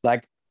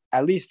 Like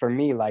at least for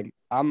me, like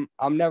I'm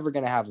never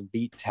gonna have a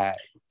beat tag.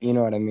 You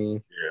know what I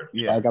mean?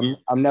 Yeah, Yeah. Like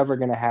I'm never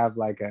gonna have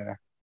like a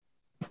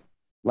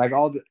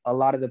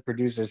lot of the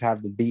producers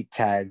have the beat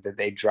tag that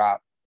they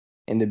drop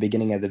in the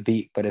beginning of the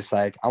beat, but it's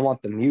like I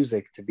want the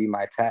music to be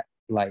my tag,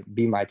 like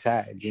be my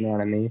tag. You know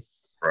what I mean?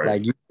 right,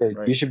 Like you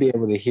Right. should be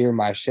able to hear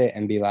my shit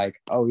and be like,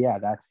 oh yeah,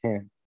 that's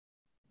him.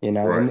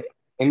 right.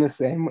 In the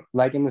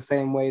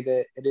same way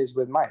that it is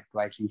with Mike.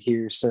 Like you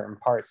hear certain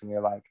parts and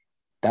you're like,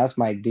 that's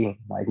Mike Dean,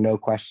 like no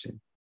question.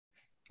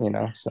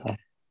 So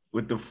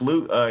With the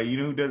flute, you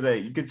know who does that?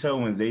 You could tell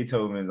when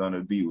Zaytoven's on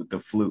the beat with the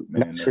flute, no,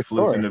 man. The for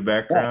flute's in sure. the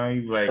Yeah, background.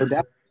 You no like,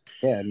 doubt.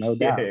 Yeah, no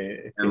doubt. yeah.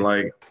 And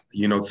like,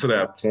 to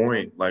that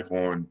point, like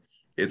on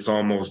It's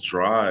Almost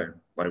Dry,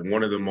 like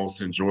one of the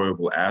most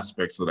enjoyable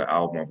aspects of the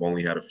album, I've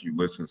only had a few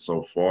listens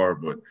so far,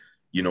 but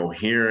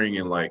hearing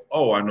and like,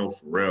 oh, I know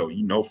Pharrell,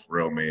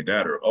 Pharrell made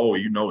that, or oh,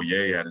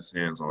 Ye had his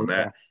hands on Yeah.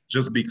 that,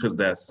 just because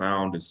that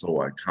sound is so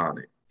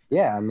iconic.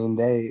 Yeah, I mean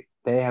they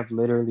have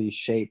literally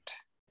shaped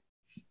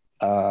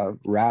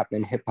rap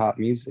and hip hop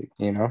music,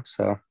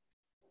 So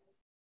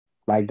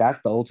like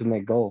that's the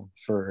ultimate goal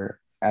for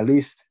at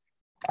least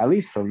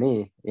for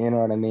me, you know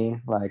what I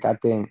mean? Like I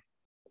think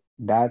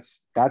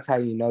that's how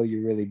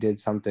you really did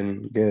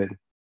something good.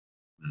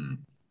 Mm.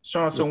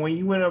 Sean, so when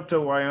you went up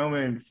to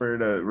Wyoming for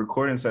the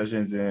recording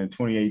sessions in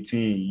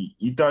 2018,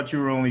 you thought you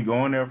were only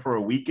going there for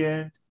a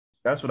weekend?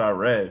 That's what I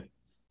read.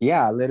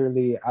 Yeah,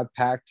 literally I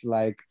packed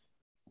like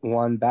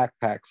one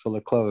backpack full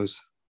of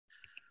clothes.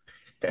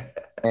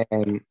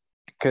 And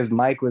because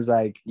Mike was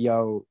like,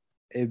 yo,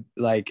 it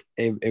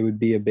would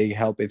be a big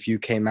help if you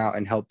came out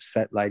and helped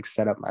set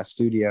up my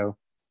studio,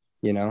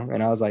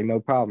 And I was like, no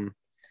problem.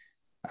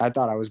 I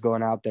thought I was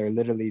going out there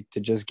literally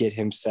to just get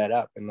him set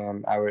up, and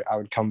then I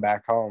would come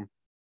back home.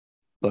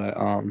 But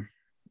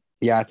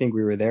yeah, I think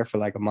we were there for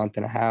like a month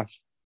and a half.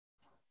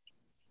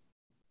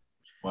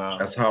 Wow.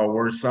 That's how it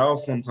works out.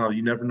 Sometimes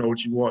you never know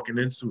what you're walking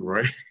into,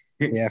 right?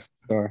 Yeah, for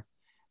sure.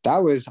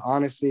 That was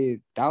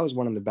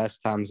one of the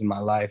best times in my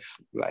life.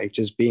 Like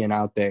just being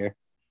out there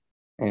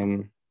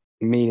and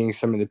meeting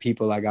some of the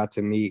people I got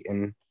to meet,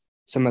 and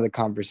some of the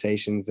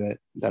conversations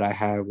that I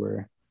had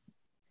were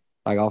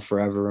like, I'll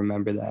forever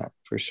remember that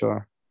for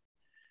sure.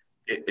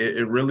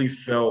 It really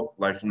felt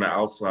like, from the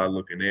outside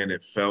looking in,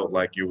 it felt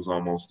like it was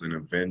almost an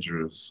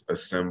Avengers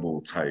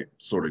Assemble type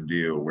sort of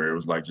deal, where it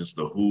was like just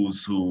the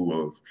who's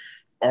who of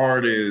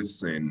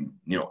artists and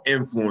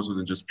influencers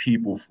and just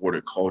people for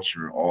the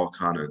culture all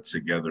kind of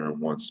together in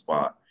one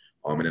spot.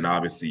 And then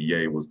obviously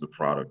Ye was the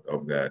product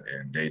of that,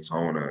 and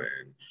Daytona,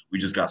 and we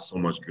just got so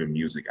much good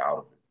music out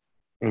of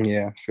it.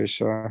 Yeah, for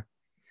sure.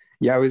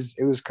 Yeah,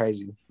 it was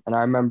crazy. And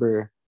I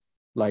remember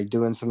like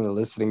doing some of the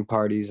listening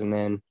parties, and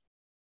then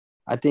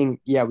I think,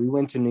 yeah, we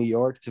went to New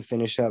York to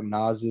finish up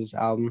Nas's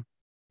album,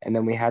 and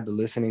then we had the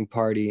listening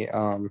party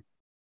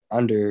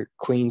under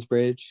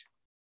Queensbridge,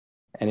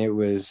 and it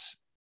was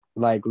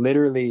like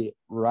literally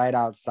right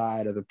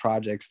outside of the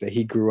projects that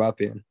he grew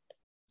up in.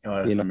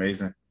 Oh, that's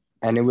amazing.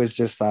 And it was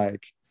just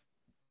like,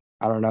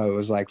 I don't know, it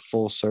was like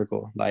full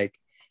circle. Like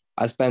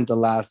I spent the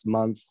last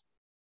month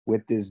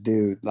with this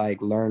dude,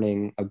 like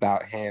learning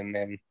about him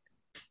and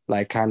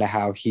like kind of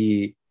how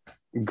he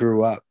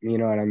grew up, you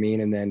know what I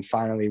mean? And then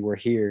finally we're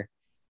here,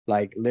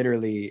 like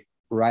literally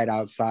right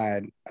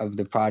outside of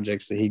the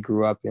projects that he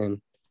grew up in.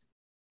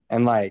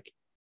 And like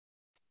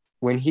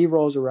when he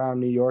rolls around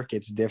New York,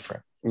 it's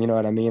different. You know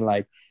what I mean?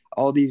 Like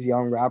all these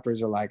young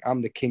rappers are like,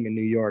 I'm the king of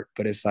New York,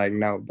 but it's like,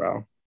 no,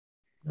 bro.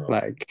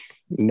 Like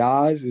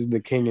Nas is the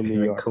king of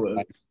New York.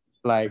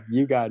 Like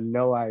you got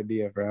no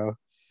idea, bro.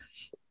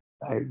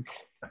 Like,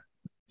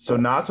 so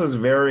Nas was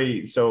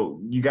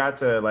so you got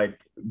to like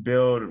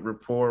build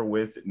rapport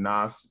with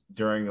Nas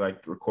during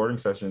like recording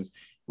sessions.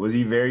 Was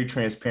he very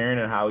transparent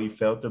in how he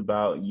felt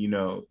about,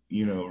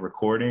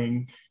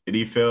 recording? Did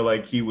he feel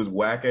like he was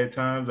whack at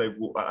times? Like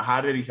how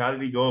did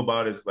he go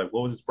about it? Like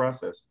what was his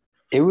process?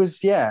 it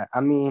was, yeah.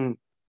 I mean,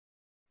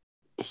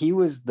 he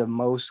was the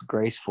most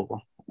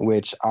graceful,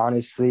 which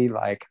honestly,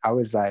 like, I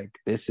was like,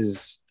 this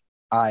is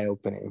eye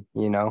opening,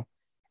 And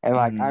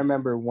like, I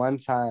remember one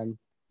time,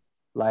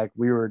 like,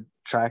 we were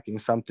tracking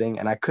something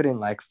and I couldn't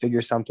like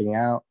figure something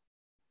out.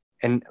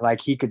 And like,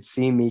 he could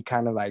see me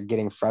kind of like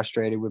getting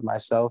frustrated with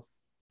myself.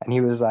 And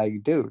he was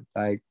like, dude,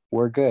 like,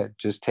 we're good.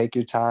 Just take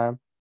your time.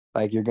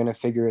 Like, you're going to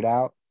figure it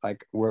out.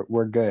 Like,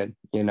 we're good,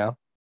 And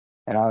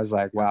I was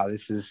like, wow,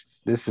 this is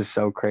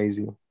so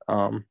crazy.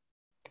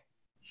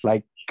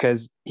 Like,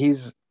 because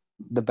he's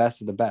the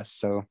best of the best.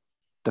 So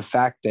the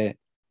fact that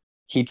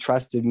he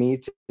trusted me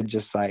to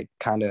just like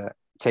kind of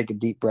take a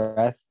deep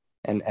breath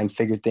and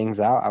figure things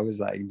out, I was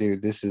like,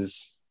 dude, this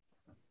is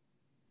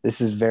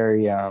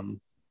very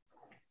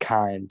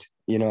kind.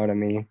 You know what I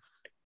mean?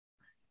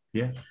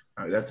 Yeah,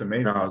 that's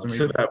amazing. Now, That's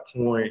amazing. to that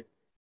point,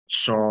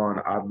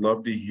 Sean, I'd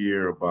love to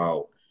hear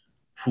about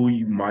who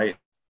you might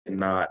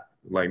not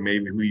like,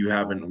 maybe who you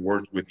haven't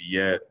worked with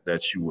yet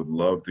that you would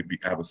love to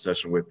have a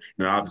session with.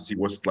 And obviously,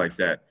 what's like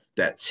that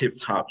tip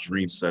top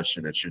dream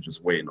session that you're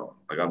just waiting on?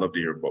 Like, I'd love to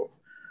hear both.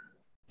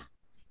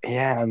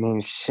 Yeah, I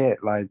mean,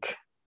 shit. Like,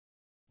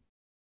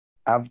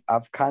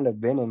 I've kind of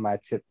been in my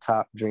tip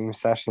top dream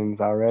sessions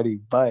already,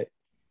 but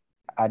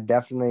I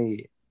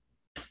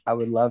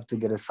would love to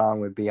get a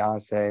song with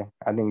Beyonce.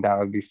 I think that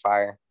would be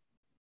fire.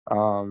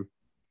 Um,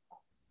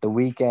 The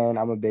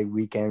Weeknd, I'm a big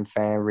Weeknd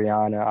fan.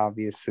 Rihanna,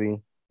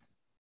 obviously.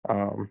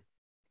 Um,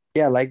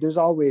 yeah, like there's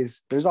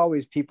always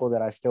people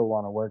that I still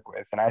want to work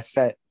with, and I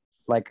set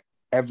like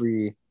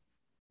every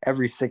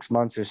 6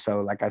 months or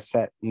so, like I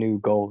set new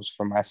goals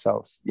for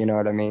myself. You know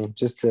what I mean?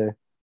 Just to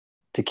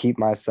keep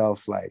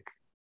myself like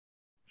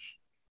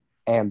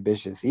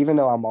ambitious, even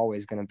though I'm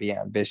always gonna be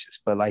ambitious,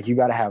 but like you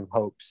gotta have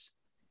hopes.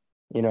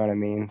 You know what I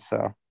mean?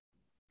 So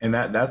And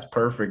that's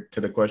perfect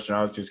to the question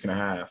I was just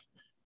gonna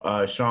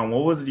have. Sean,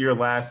 what was your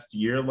last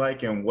year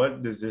like, and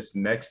what does this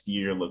next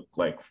year look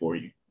like for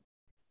you?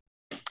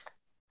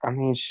 I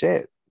mean,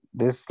 shit.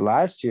 this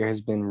last year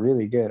has been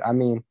really good. I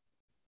mean,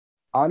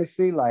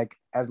 honestly, like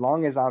as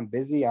long as I'm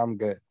busy, I'm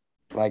good.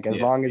 Like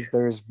as long as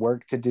there's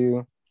work to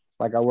do,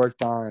 like I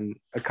worked on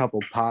a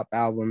couple pop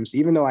albums,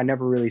 even though I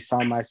never really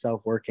saw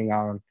myself working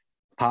on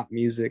pop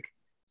music.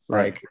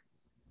 Like,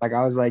 like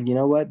I was like, you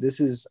know what, this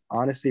is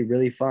honestly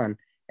really fun.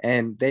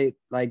 And they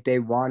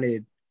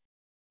wanted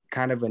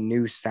kind of a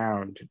new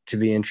sound to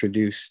be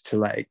introduced to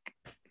like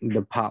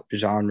the pop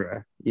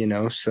genre, you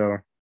know? So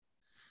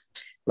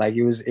like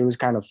it was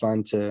kind of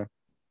fun to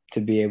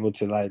be able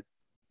to like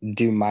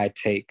do my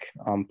take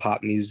on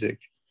pop music.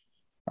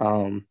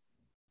 Um,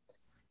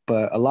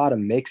 but a lot of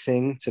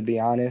mixing, to be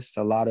honest,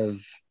 a lot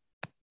of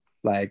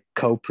like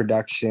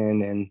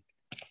co-production, and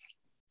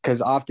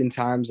because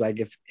oftentimes like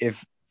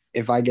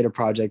if I get a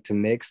project to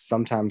mix,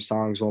 sometimes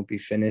songs won't be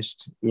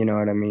finished. You know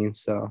what I mean?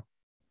 So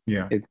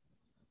Yeah.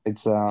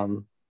 It's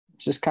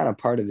just kind of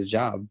part of the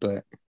job.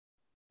 But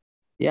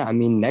yeah, I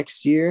mean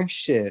next year,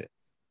 shit,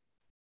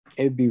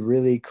 it'd be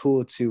really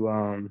cool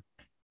to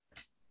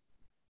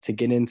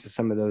get into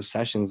some of those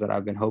sessions that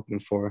I've been hoping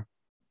for.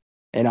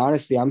 And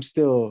honestly, I'm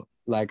still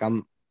like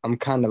I'm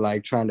kind of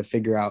like trying to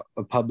figure out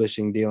a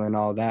publishing deal and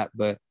all that,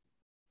 but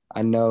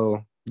I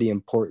know the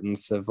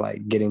importance of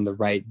like getting the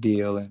right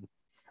deal, and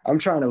I'm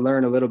trying to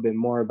learn a little bit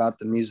more about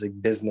the music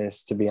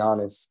business, to be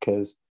honest,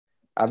 because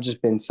I've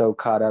just been so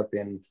caught up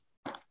in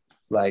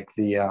like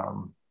the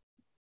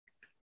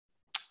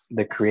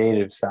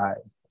creative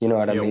side. You know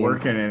what I mean?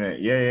 Working in it.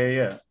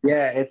 Yeah.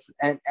 Yeah, it's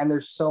and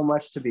there's so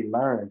much to be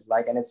learned,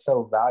 like, and it's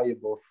so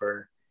valuable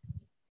for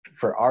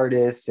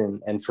artists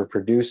and for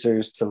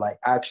producers to like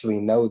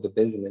actually know the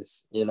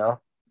business, you know?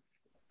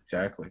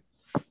 Exactly.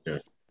 Yeah.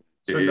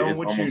 So knowing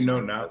what you almost know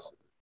a now, necessity.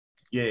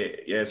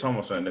 it's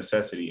almost a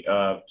necessity.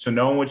 So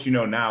knowing what you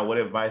know now, what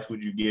advice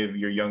would you give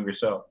your younger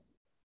self?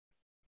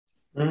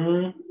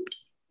 I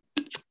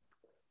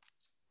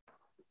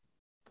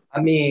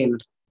mean,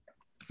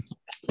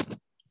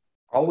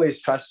 always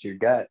trust your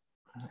gut.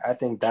 I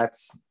think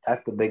that's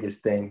the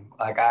biggest thing.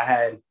 Like I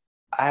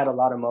had a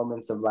lot of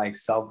moments of like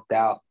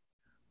self-doubt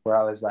where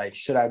I was like,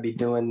 should I be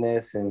doing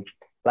this? And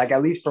like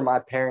at least for my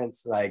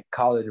parents, like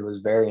college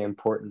was very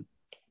important,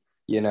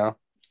 you know?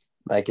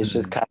 Like it's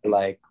just kind of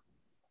like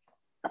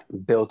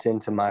built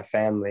into my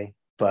family.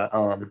 But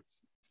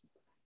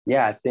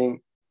yeah, I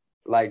think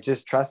like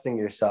just trusting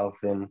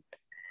yourself, and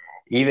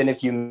even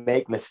if you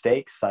make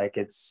mistakes, like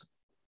it's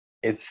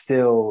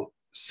still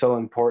so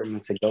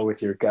important to go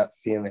with your gut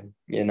feeling,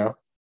 you know?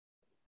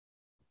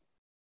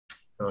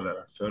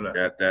 I feel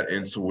that. That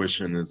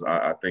intuition is,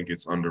 I think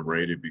it's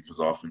underrated because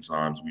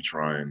oftentimes we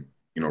try and,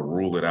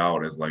 rule it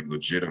out as like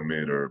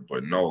legitimate,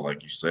 but no,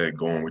 like you said,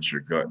 going with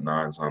your gut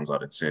 9 times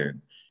out of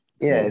 10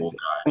 Yeah, will it's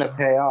gonna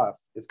pay off.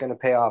 It's gonna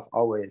pay off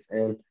always.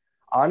 And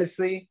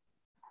honestly,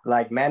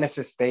 like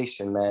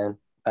manifestation, man,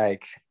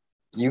 like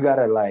you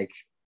gotta like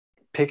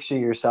picture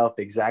yourself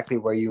exactly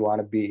where you want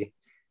to be,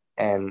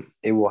 and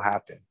it will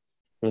happen.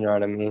 You know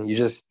what I mean? You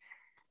just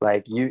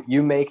like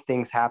you make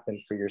things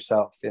happen for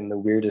yourself in the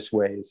weirdest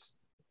ways.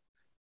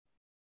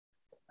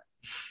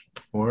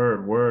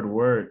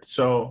 Word.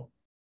 So,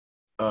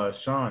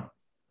 Sean,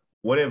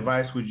 what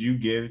advice would you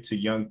give to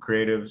young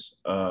creatives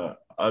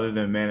other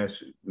than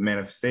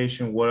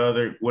manifestation? What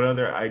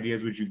other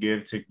ideas would you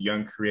give to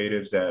young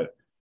creatives that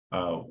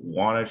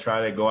want to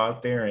try to go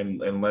out there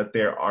and let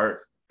their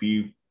art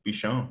be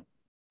shown?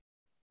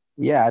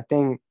 Yeah, I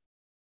think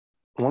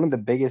one of the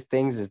biggest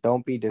things is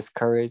don't be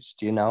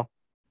discouraged, you know?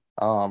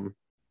 Um,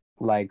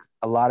 like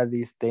a lot of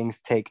these things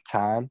take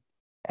time,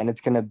 and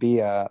it's gonna be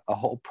a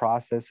whole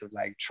process of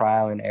like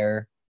trial and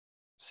error.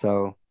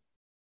 So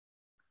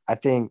I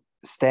think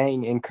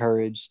staying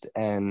encouraged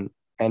and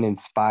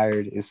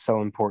inspired is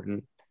so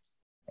important.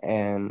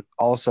 And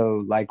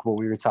also like what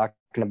we were talking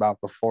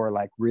about before,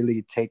 like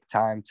really take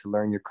time to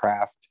learn your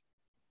craft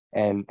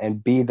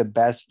and be the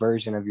best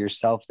version of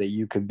yourself that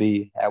you could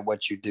be at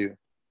what you do.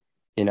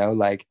 You know,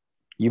 like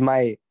you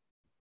might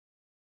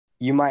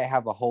you might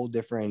have a whole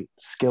different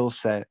skill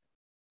set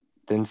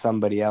than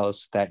somebody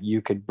else that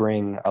you could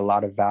bring a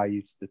lot of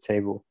value to the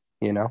table,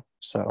 you know?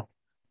 So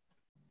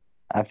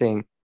I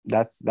think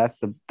that's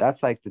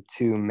like the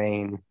two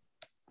main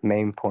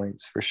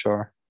points for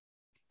sure.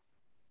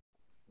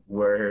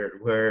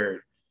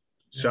 Where,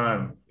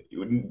 Sean,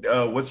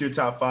 what's your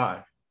top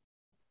five?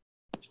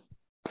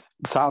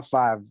 Top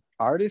five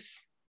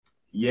artists?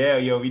 Yeah,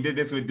 yo, we did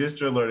this with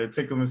Distro Lord. It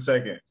took him a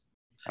second.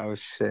 Oh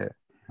shit.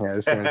 Yeah,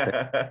 this is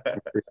gonna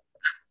take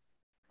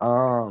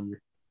um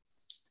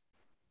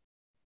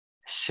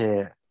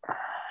shit.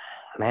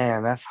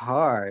 Man, that's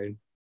hard.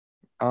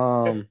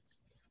 Um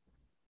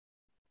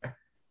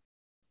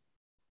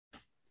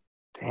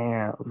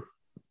damn.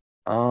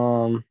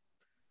 Um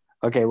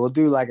okay, we'll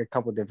do like a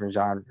couple different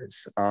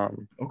genres.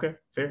 Okay,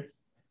 fair.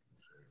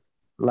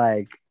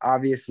 Like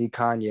obviously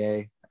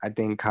Kanye. I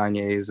think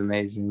Kanye is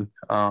amazing.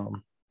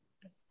 And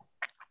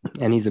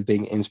he's a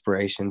big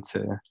inspiration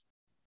to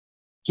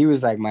he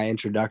was like my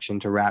introduction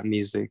to rap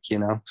music, you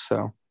know.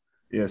 So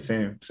Yeah,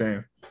 same.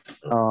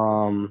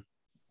 um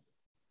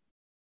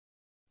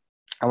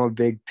I'm a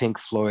big Pink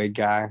Floyd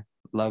guy.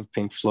 Love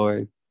Pink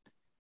Floyd.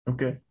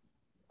 Okay.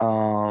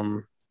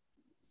 Um,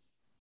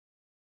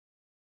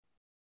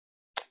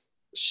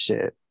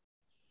 shit.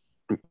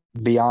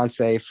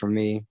 Beyonce for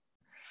me.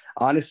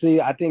 Honestly,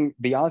 I think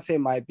Beyonce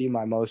might be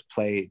my most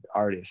played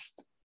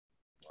artist.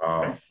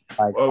 Wow.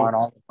 Like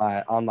Oh,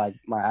 on like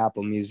my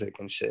Apple Music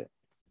and shit.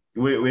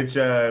 which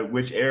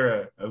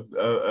era of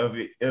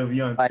Like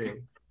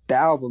Beyonce? the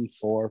album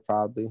 4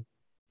 probably.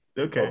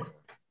 Okay. Okay.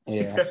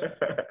 Yeah.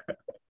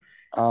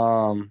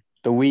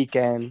 The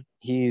Weeknd,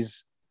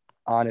 he's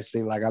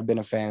honestly like I've been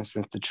a fan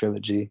since the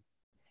trilogy.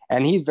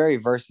 And he's very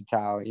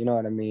versatile, you know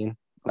what I mean?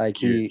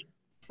 Like Yeah. he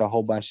a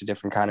whole bunch of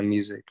different kind of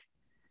music.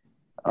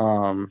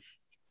 Um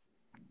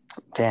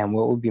damn,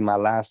 what would be my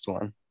last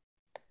one?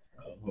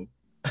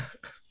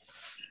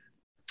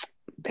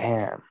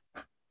 Damn.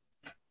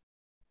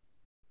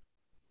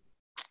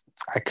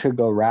 I could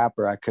go rap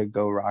or I could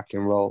go rock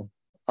and roll.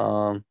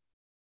 Um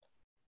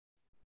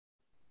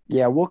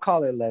yeah, we'll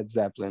call it Led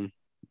Zeppelin.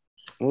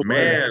 We'll say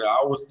that. Man,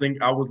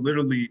 I was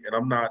literally, and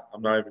I'm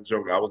not even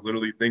joking. I was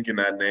literally thinking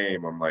that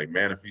name. I'm like,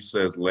 man, if he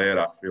says lead,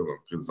 I feel him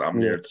because I'm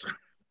Yeah, there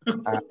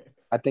too. I,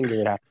 I think it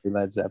would have to be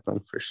Led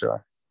Zeppelin for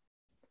sure.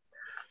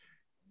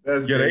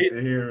 That's Yeah, great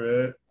to hear,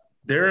 man.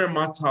 they're in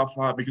my top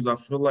five because I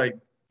feel like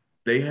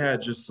they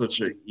had just such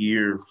an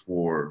ear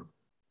for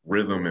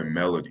rhythm and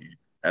melody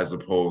as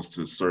opposed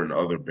to certain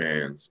other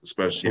bands,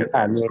 especially Yeah, at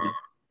I that mean, time,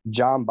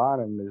 John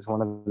Bonham is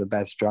one of the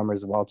best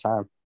drummers of all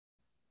time.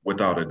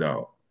 without a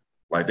doubt.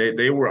 Like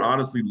they were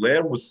honestly,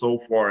 Led was so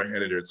far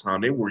ahead of their time.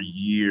 They were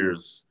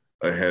years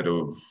ahead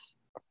of,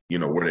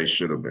 where they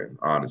should have been,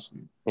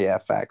 honestly. Yeah,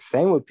 facts.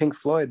 Same with Pink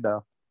Floyd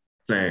though.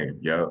 Same,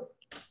 yeah.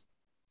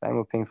 Same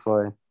with Pink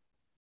Floyd.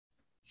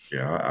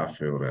 Yeah, I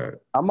feel that.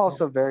 I'm Um,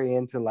 also very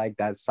into like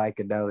that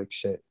psychedelic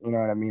shit. You know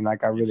what I mean?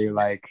 Like it's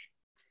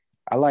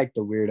I like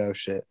the weirdo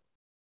shit.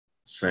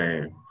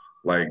 same.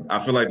 Like I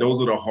feel like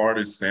those are the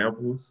hardest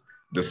samples,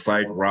 the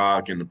psych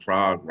rock and the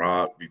prog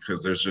rock,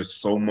 because there's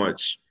just so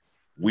much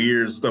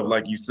weird stuff,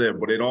 like you said,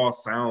 but it all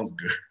sounds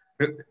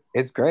good.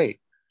 It's great.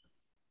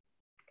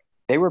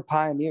 They were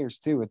pioneers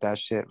too with that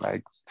shit,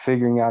 like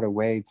figuring out a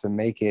way to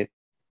make it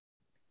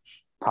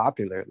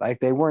popular. Like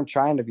they weren't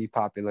trying to be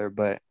popular,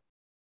 but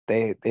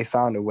they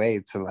found a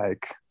way to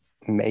like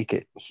make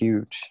it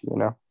huge, you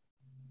know?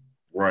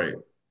 Right.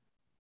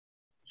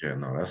 Yeah,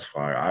 no, that's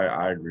fire.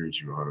 I agree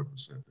with you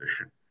 100%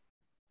 there.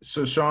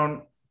 So,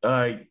 Sean,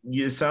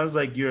 it sounds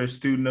like you're a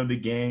student of the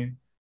game.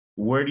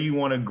 Where do you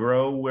want to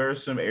grow? Where are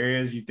some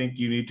areas you think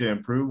you need to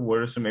improve? What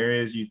are some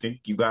areas you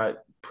think you got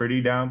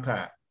pretty down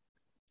pat?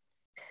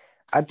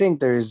 I think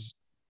there's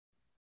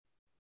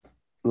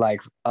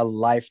like a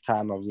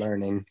lifetime of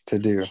learning to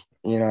do.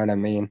 You know what I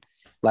mean?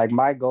 Like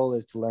my goal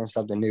is to learn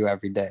something new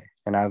every day,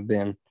 and I've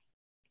been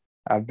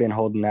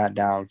holding that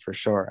down for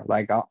sure.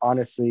 Like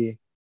honestly,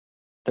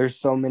 there's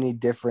so many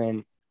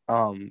different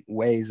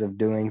ways of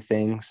doing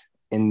things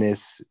in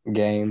this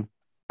game.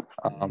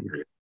 Um,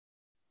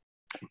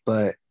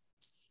 but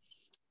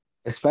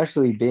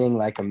especially being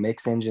like a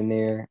mix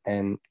engineer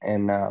and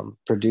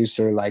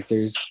producer, like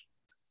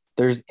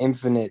there's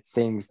infinite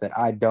things that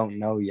I don't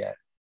know yet.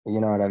 You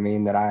know what I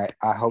mean? That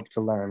I hope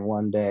to learn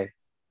one day.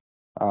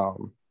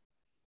 Um,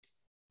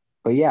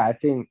 but yeah, I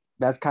think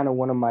that's kind of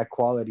one of my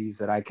qualities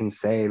that I can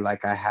say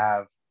like I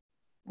have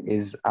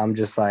is I'm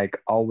just like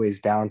always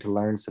down to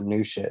learn some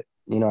new shit.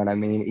 You know what I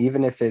mean?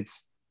 Even if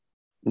it's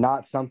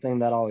not something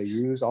that I'll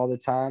use all the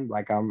time,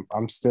 like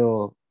I'm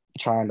still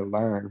trying to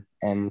learn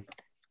and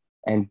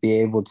be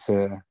able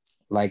to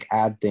like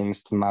add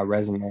things to my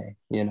resume,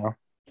 you know?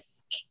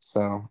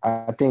 So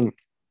I think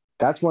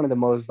that's one of the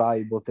most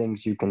valuable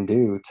things you can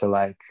do to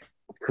like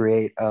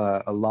create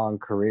a long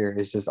career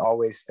is just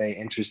always stay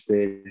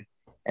interested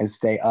and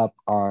stay up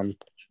on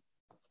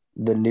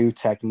the new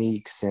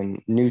techniques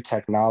and new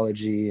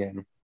technology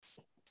and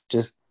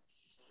just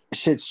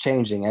shit's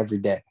changing every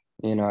day.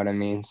 You know what I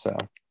mean? So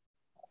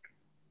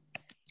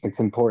it's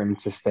important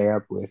to stay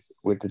up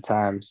with the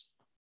times.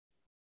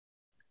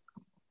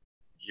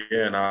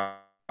 Yeah,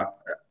 and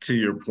to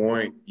your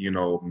point,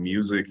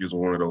 music is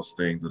one of those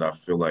things that I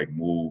feel like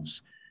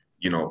moves,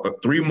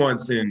 3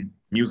 months in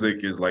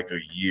music is like a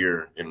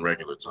year in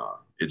regular time.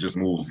 It just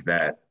moves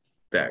that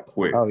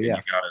quick. Oh And yeah,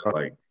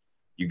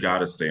 you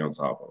gotta stay on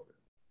top of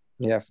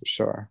it. yeah, for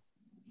sure.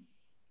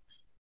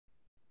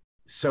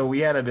 So we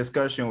had a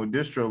discussion with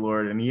Distro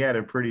Lord, and he had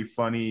a pretty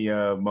funny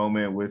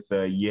moment with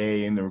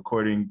Ye in the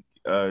recording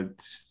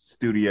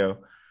studio.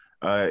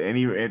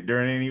 Any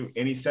during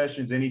any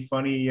sessions, any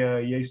funny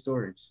Ye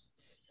stories?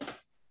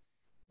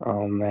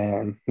 Oh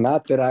man,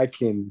 not that I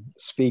can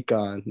speak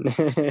on,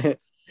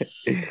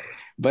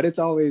 but it's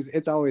always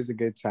a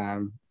good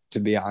time. To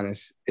be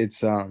honest,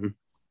 it's yeah,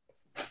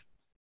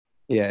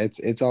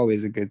 it's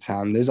always a good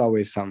time. There's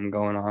always something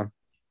going on.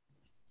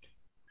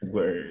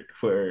 Word,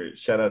 word.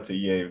 Shout out to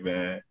Ye,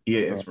 man. He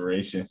an Yeah,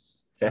 inspiration.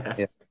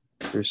 yeah,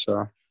 for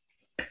sure.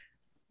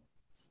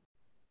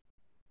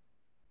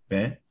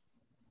 Man.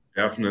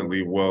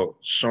 Definitely. Well,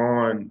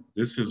 Sean,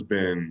 this has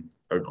been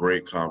a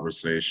great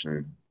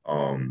conversation.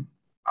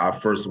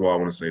 First of all, I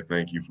want to say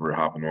thank you for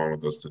hopping on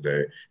with us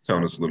today,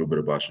 telling us a little bit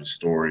about your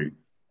story.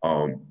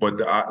 But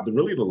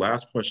really the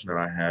last question that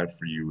I had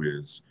for you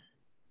is,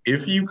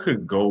 if you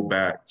could go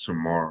back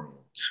tomorrow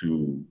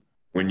to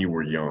when you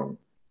were young,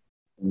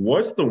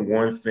 what's the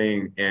one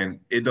thing, and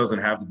it doesn't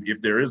have to be,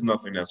 if there is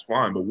nothing, that's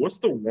fine, but what's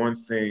the one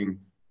thing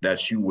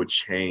that you would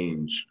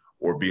change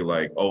or be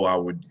like, oh, I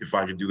would, if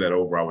I could do that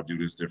over, I would do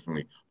this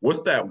differently?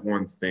 What's that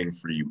one thing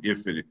for you,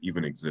 if it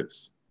even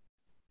exists?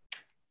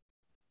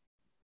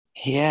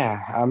 Yeah,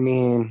 I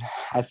mean,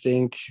 I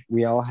think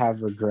we all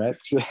have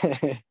regrets,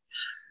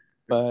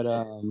 but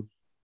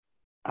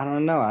I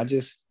don't know.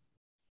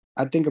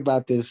 I think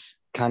about this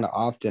kind of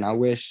often. I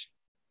wish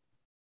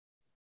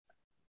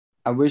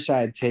I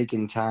had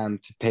taken time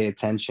to pay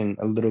attention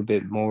a little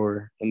bit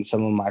more in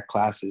some of my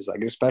classes,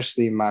 like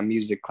especially in my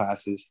music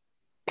classes,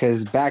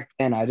 because back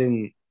then I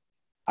didn't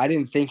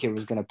think it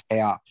was gonna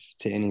pay off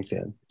to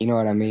anything. You know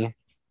what I mean?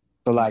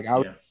 So like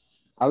Yeah.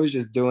 I was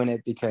just doing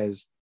it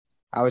because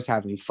I was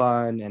having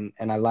fun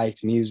and I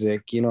liked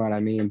music. You know what I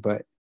mean?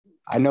 But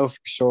I know for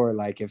sure,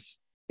 like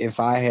if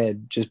I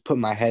had just put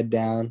my head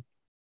down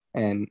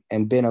and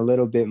been a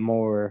little bit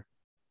more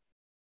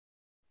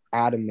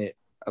adamant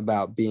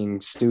about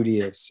being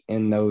studious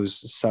in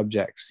those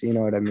subjects, you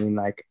know what I mean?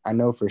 Like I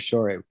know for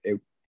sure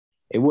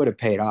it would have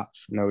paid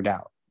off, no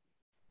doubt.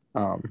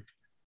 Um,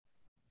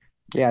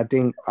 yeah, I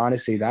think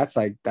honestly that's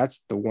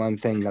the one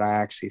thing that I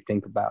actually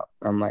think about.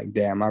 I'm like,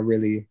 damn, I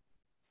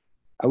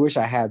wish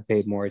I had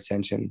paid more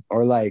attention,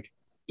 or like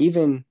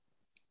even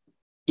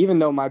even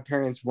though my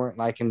parents weren't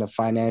like in the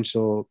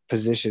financial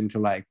position to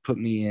like put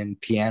me in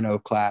piano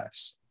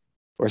class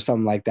or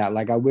something like that.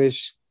 Like I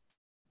wish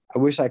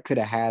I could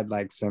have had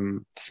like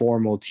some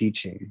formal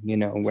teaching,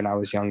 when I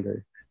was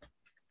younger.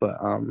 But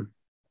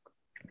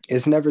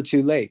it's never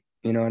too late,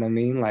 you know what I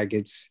mean? Like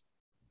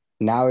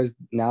now's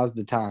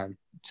the time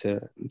to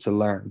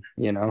learn,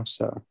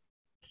 So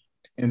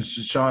And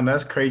Sean,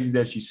 that's crazy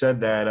that you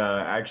said that.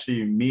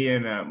 Actually, me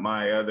and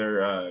my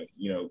other,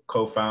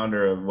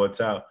 co-founder of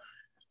What's Out,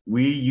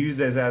 we use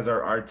this as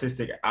our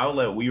artistic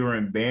outlet. We were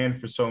in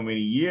band for so many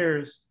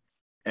years,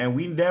 and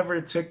we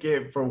never took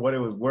it for what it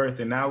was worth.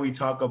 And now we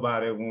talk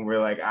about it when we're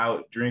like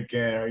out drinking,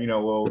 or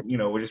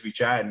we'll just be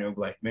chatting and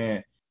we're like,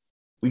 man,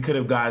 we could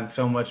have gotten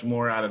so much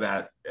more out of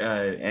that.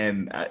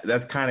 And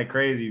that's kind of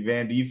crazy,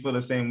 Van. Do you feel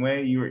the same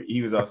way?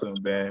 He was also in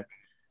band.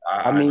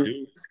 I I mean,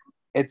 do.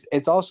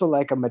 it's also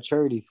like a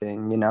maturity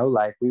thing,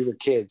 like we were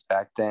kids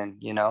back then.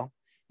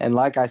 And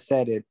like I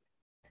said, it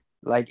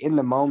like in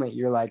the moment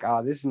you're like,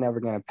 oh, this is never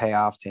gonna pay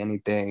off to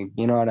anything,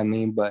 you know what I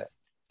mean? But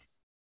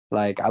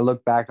like I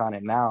look back on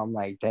it now, I'm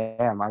like,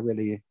 damn, I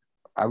really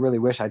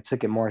wish I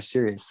took it more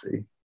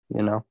seriously,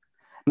 you know.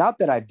 Not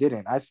that I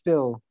didn't. I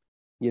still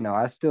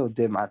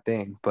did my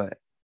thing, but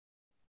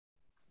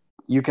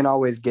you can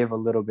always give a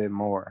little bit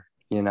more.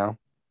 No,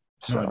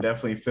 I So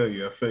definitely feel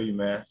you. I feel you,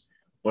 man.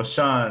 Well,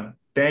 Sean,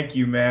 thank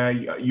you,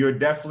 man. You're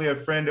definitely a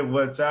friend of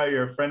What's Out.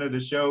 You're a friend of the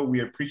show.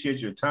 We appreciate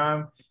your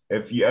time.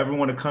 If you ever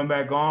want to come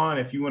back on,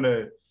 if you want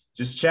to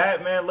just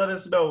chat, man, let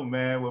us know,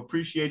 man. We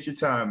appreciate your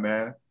time,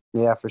 man.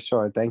 yeah, for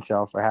sure. Thanks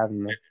y'all for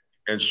having me.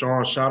 And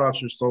Sean, shout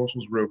out your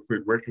socials real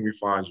quick. Where can we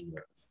find you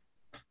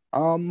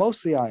at?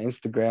 Mostly on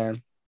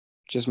Instagram,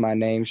 just my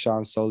name,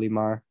 Sean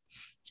Solymar.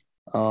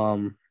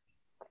 Um,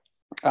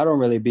 I don't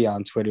really be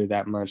on Twitter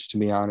that much, to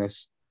be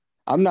honest.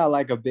 I'm not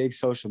like a big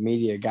social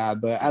media guy,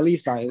 but at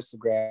least on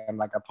Instagram,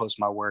 like I post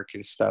my work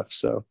and stuff.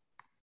 So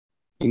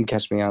you can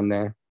catch me on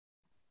there.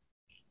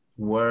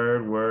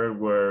 Word, word,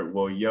 word.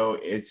 Well, yo,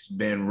 it's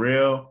been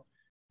real.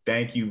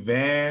 Thank you,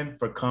 Van,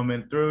 for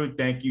coming through.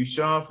 Thank you,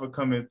 Sean, for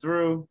coming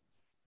through.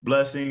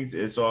 Blessings.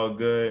 It's all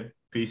good.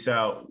 Peace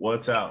out.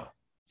 What's out?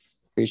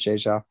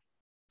 Appreciate y'all.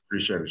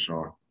 Appreciate it,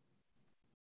 Sean.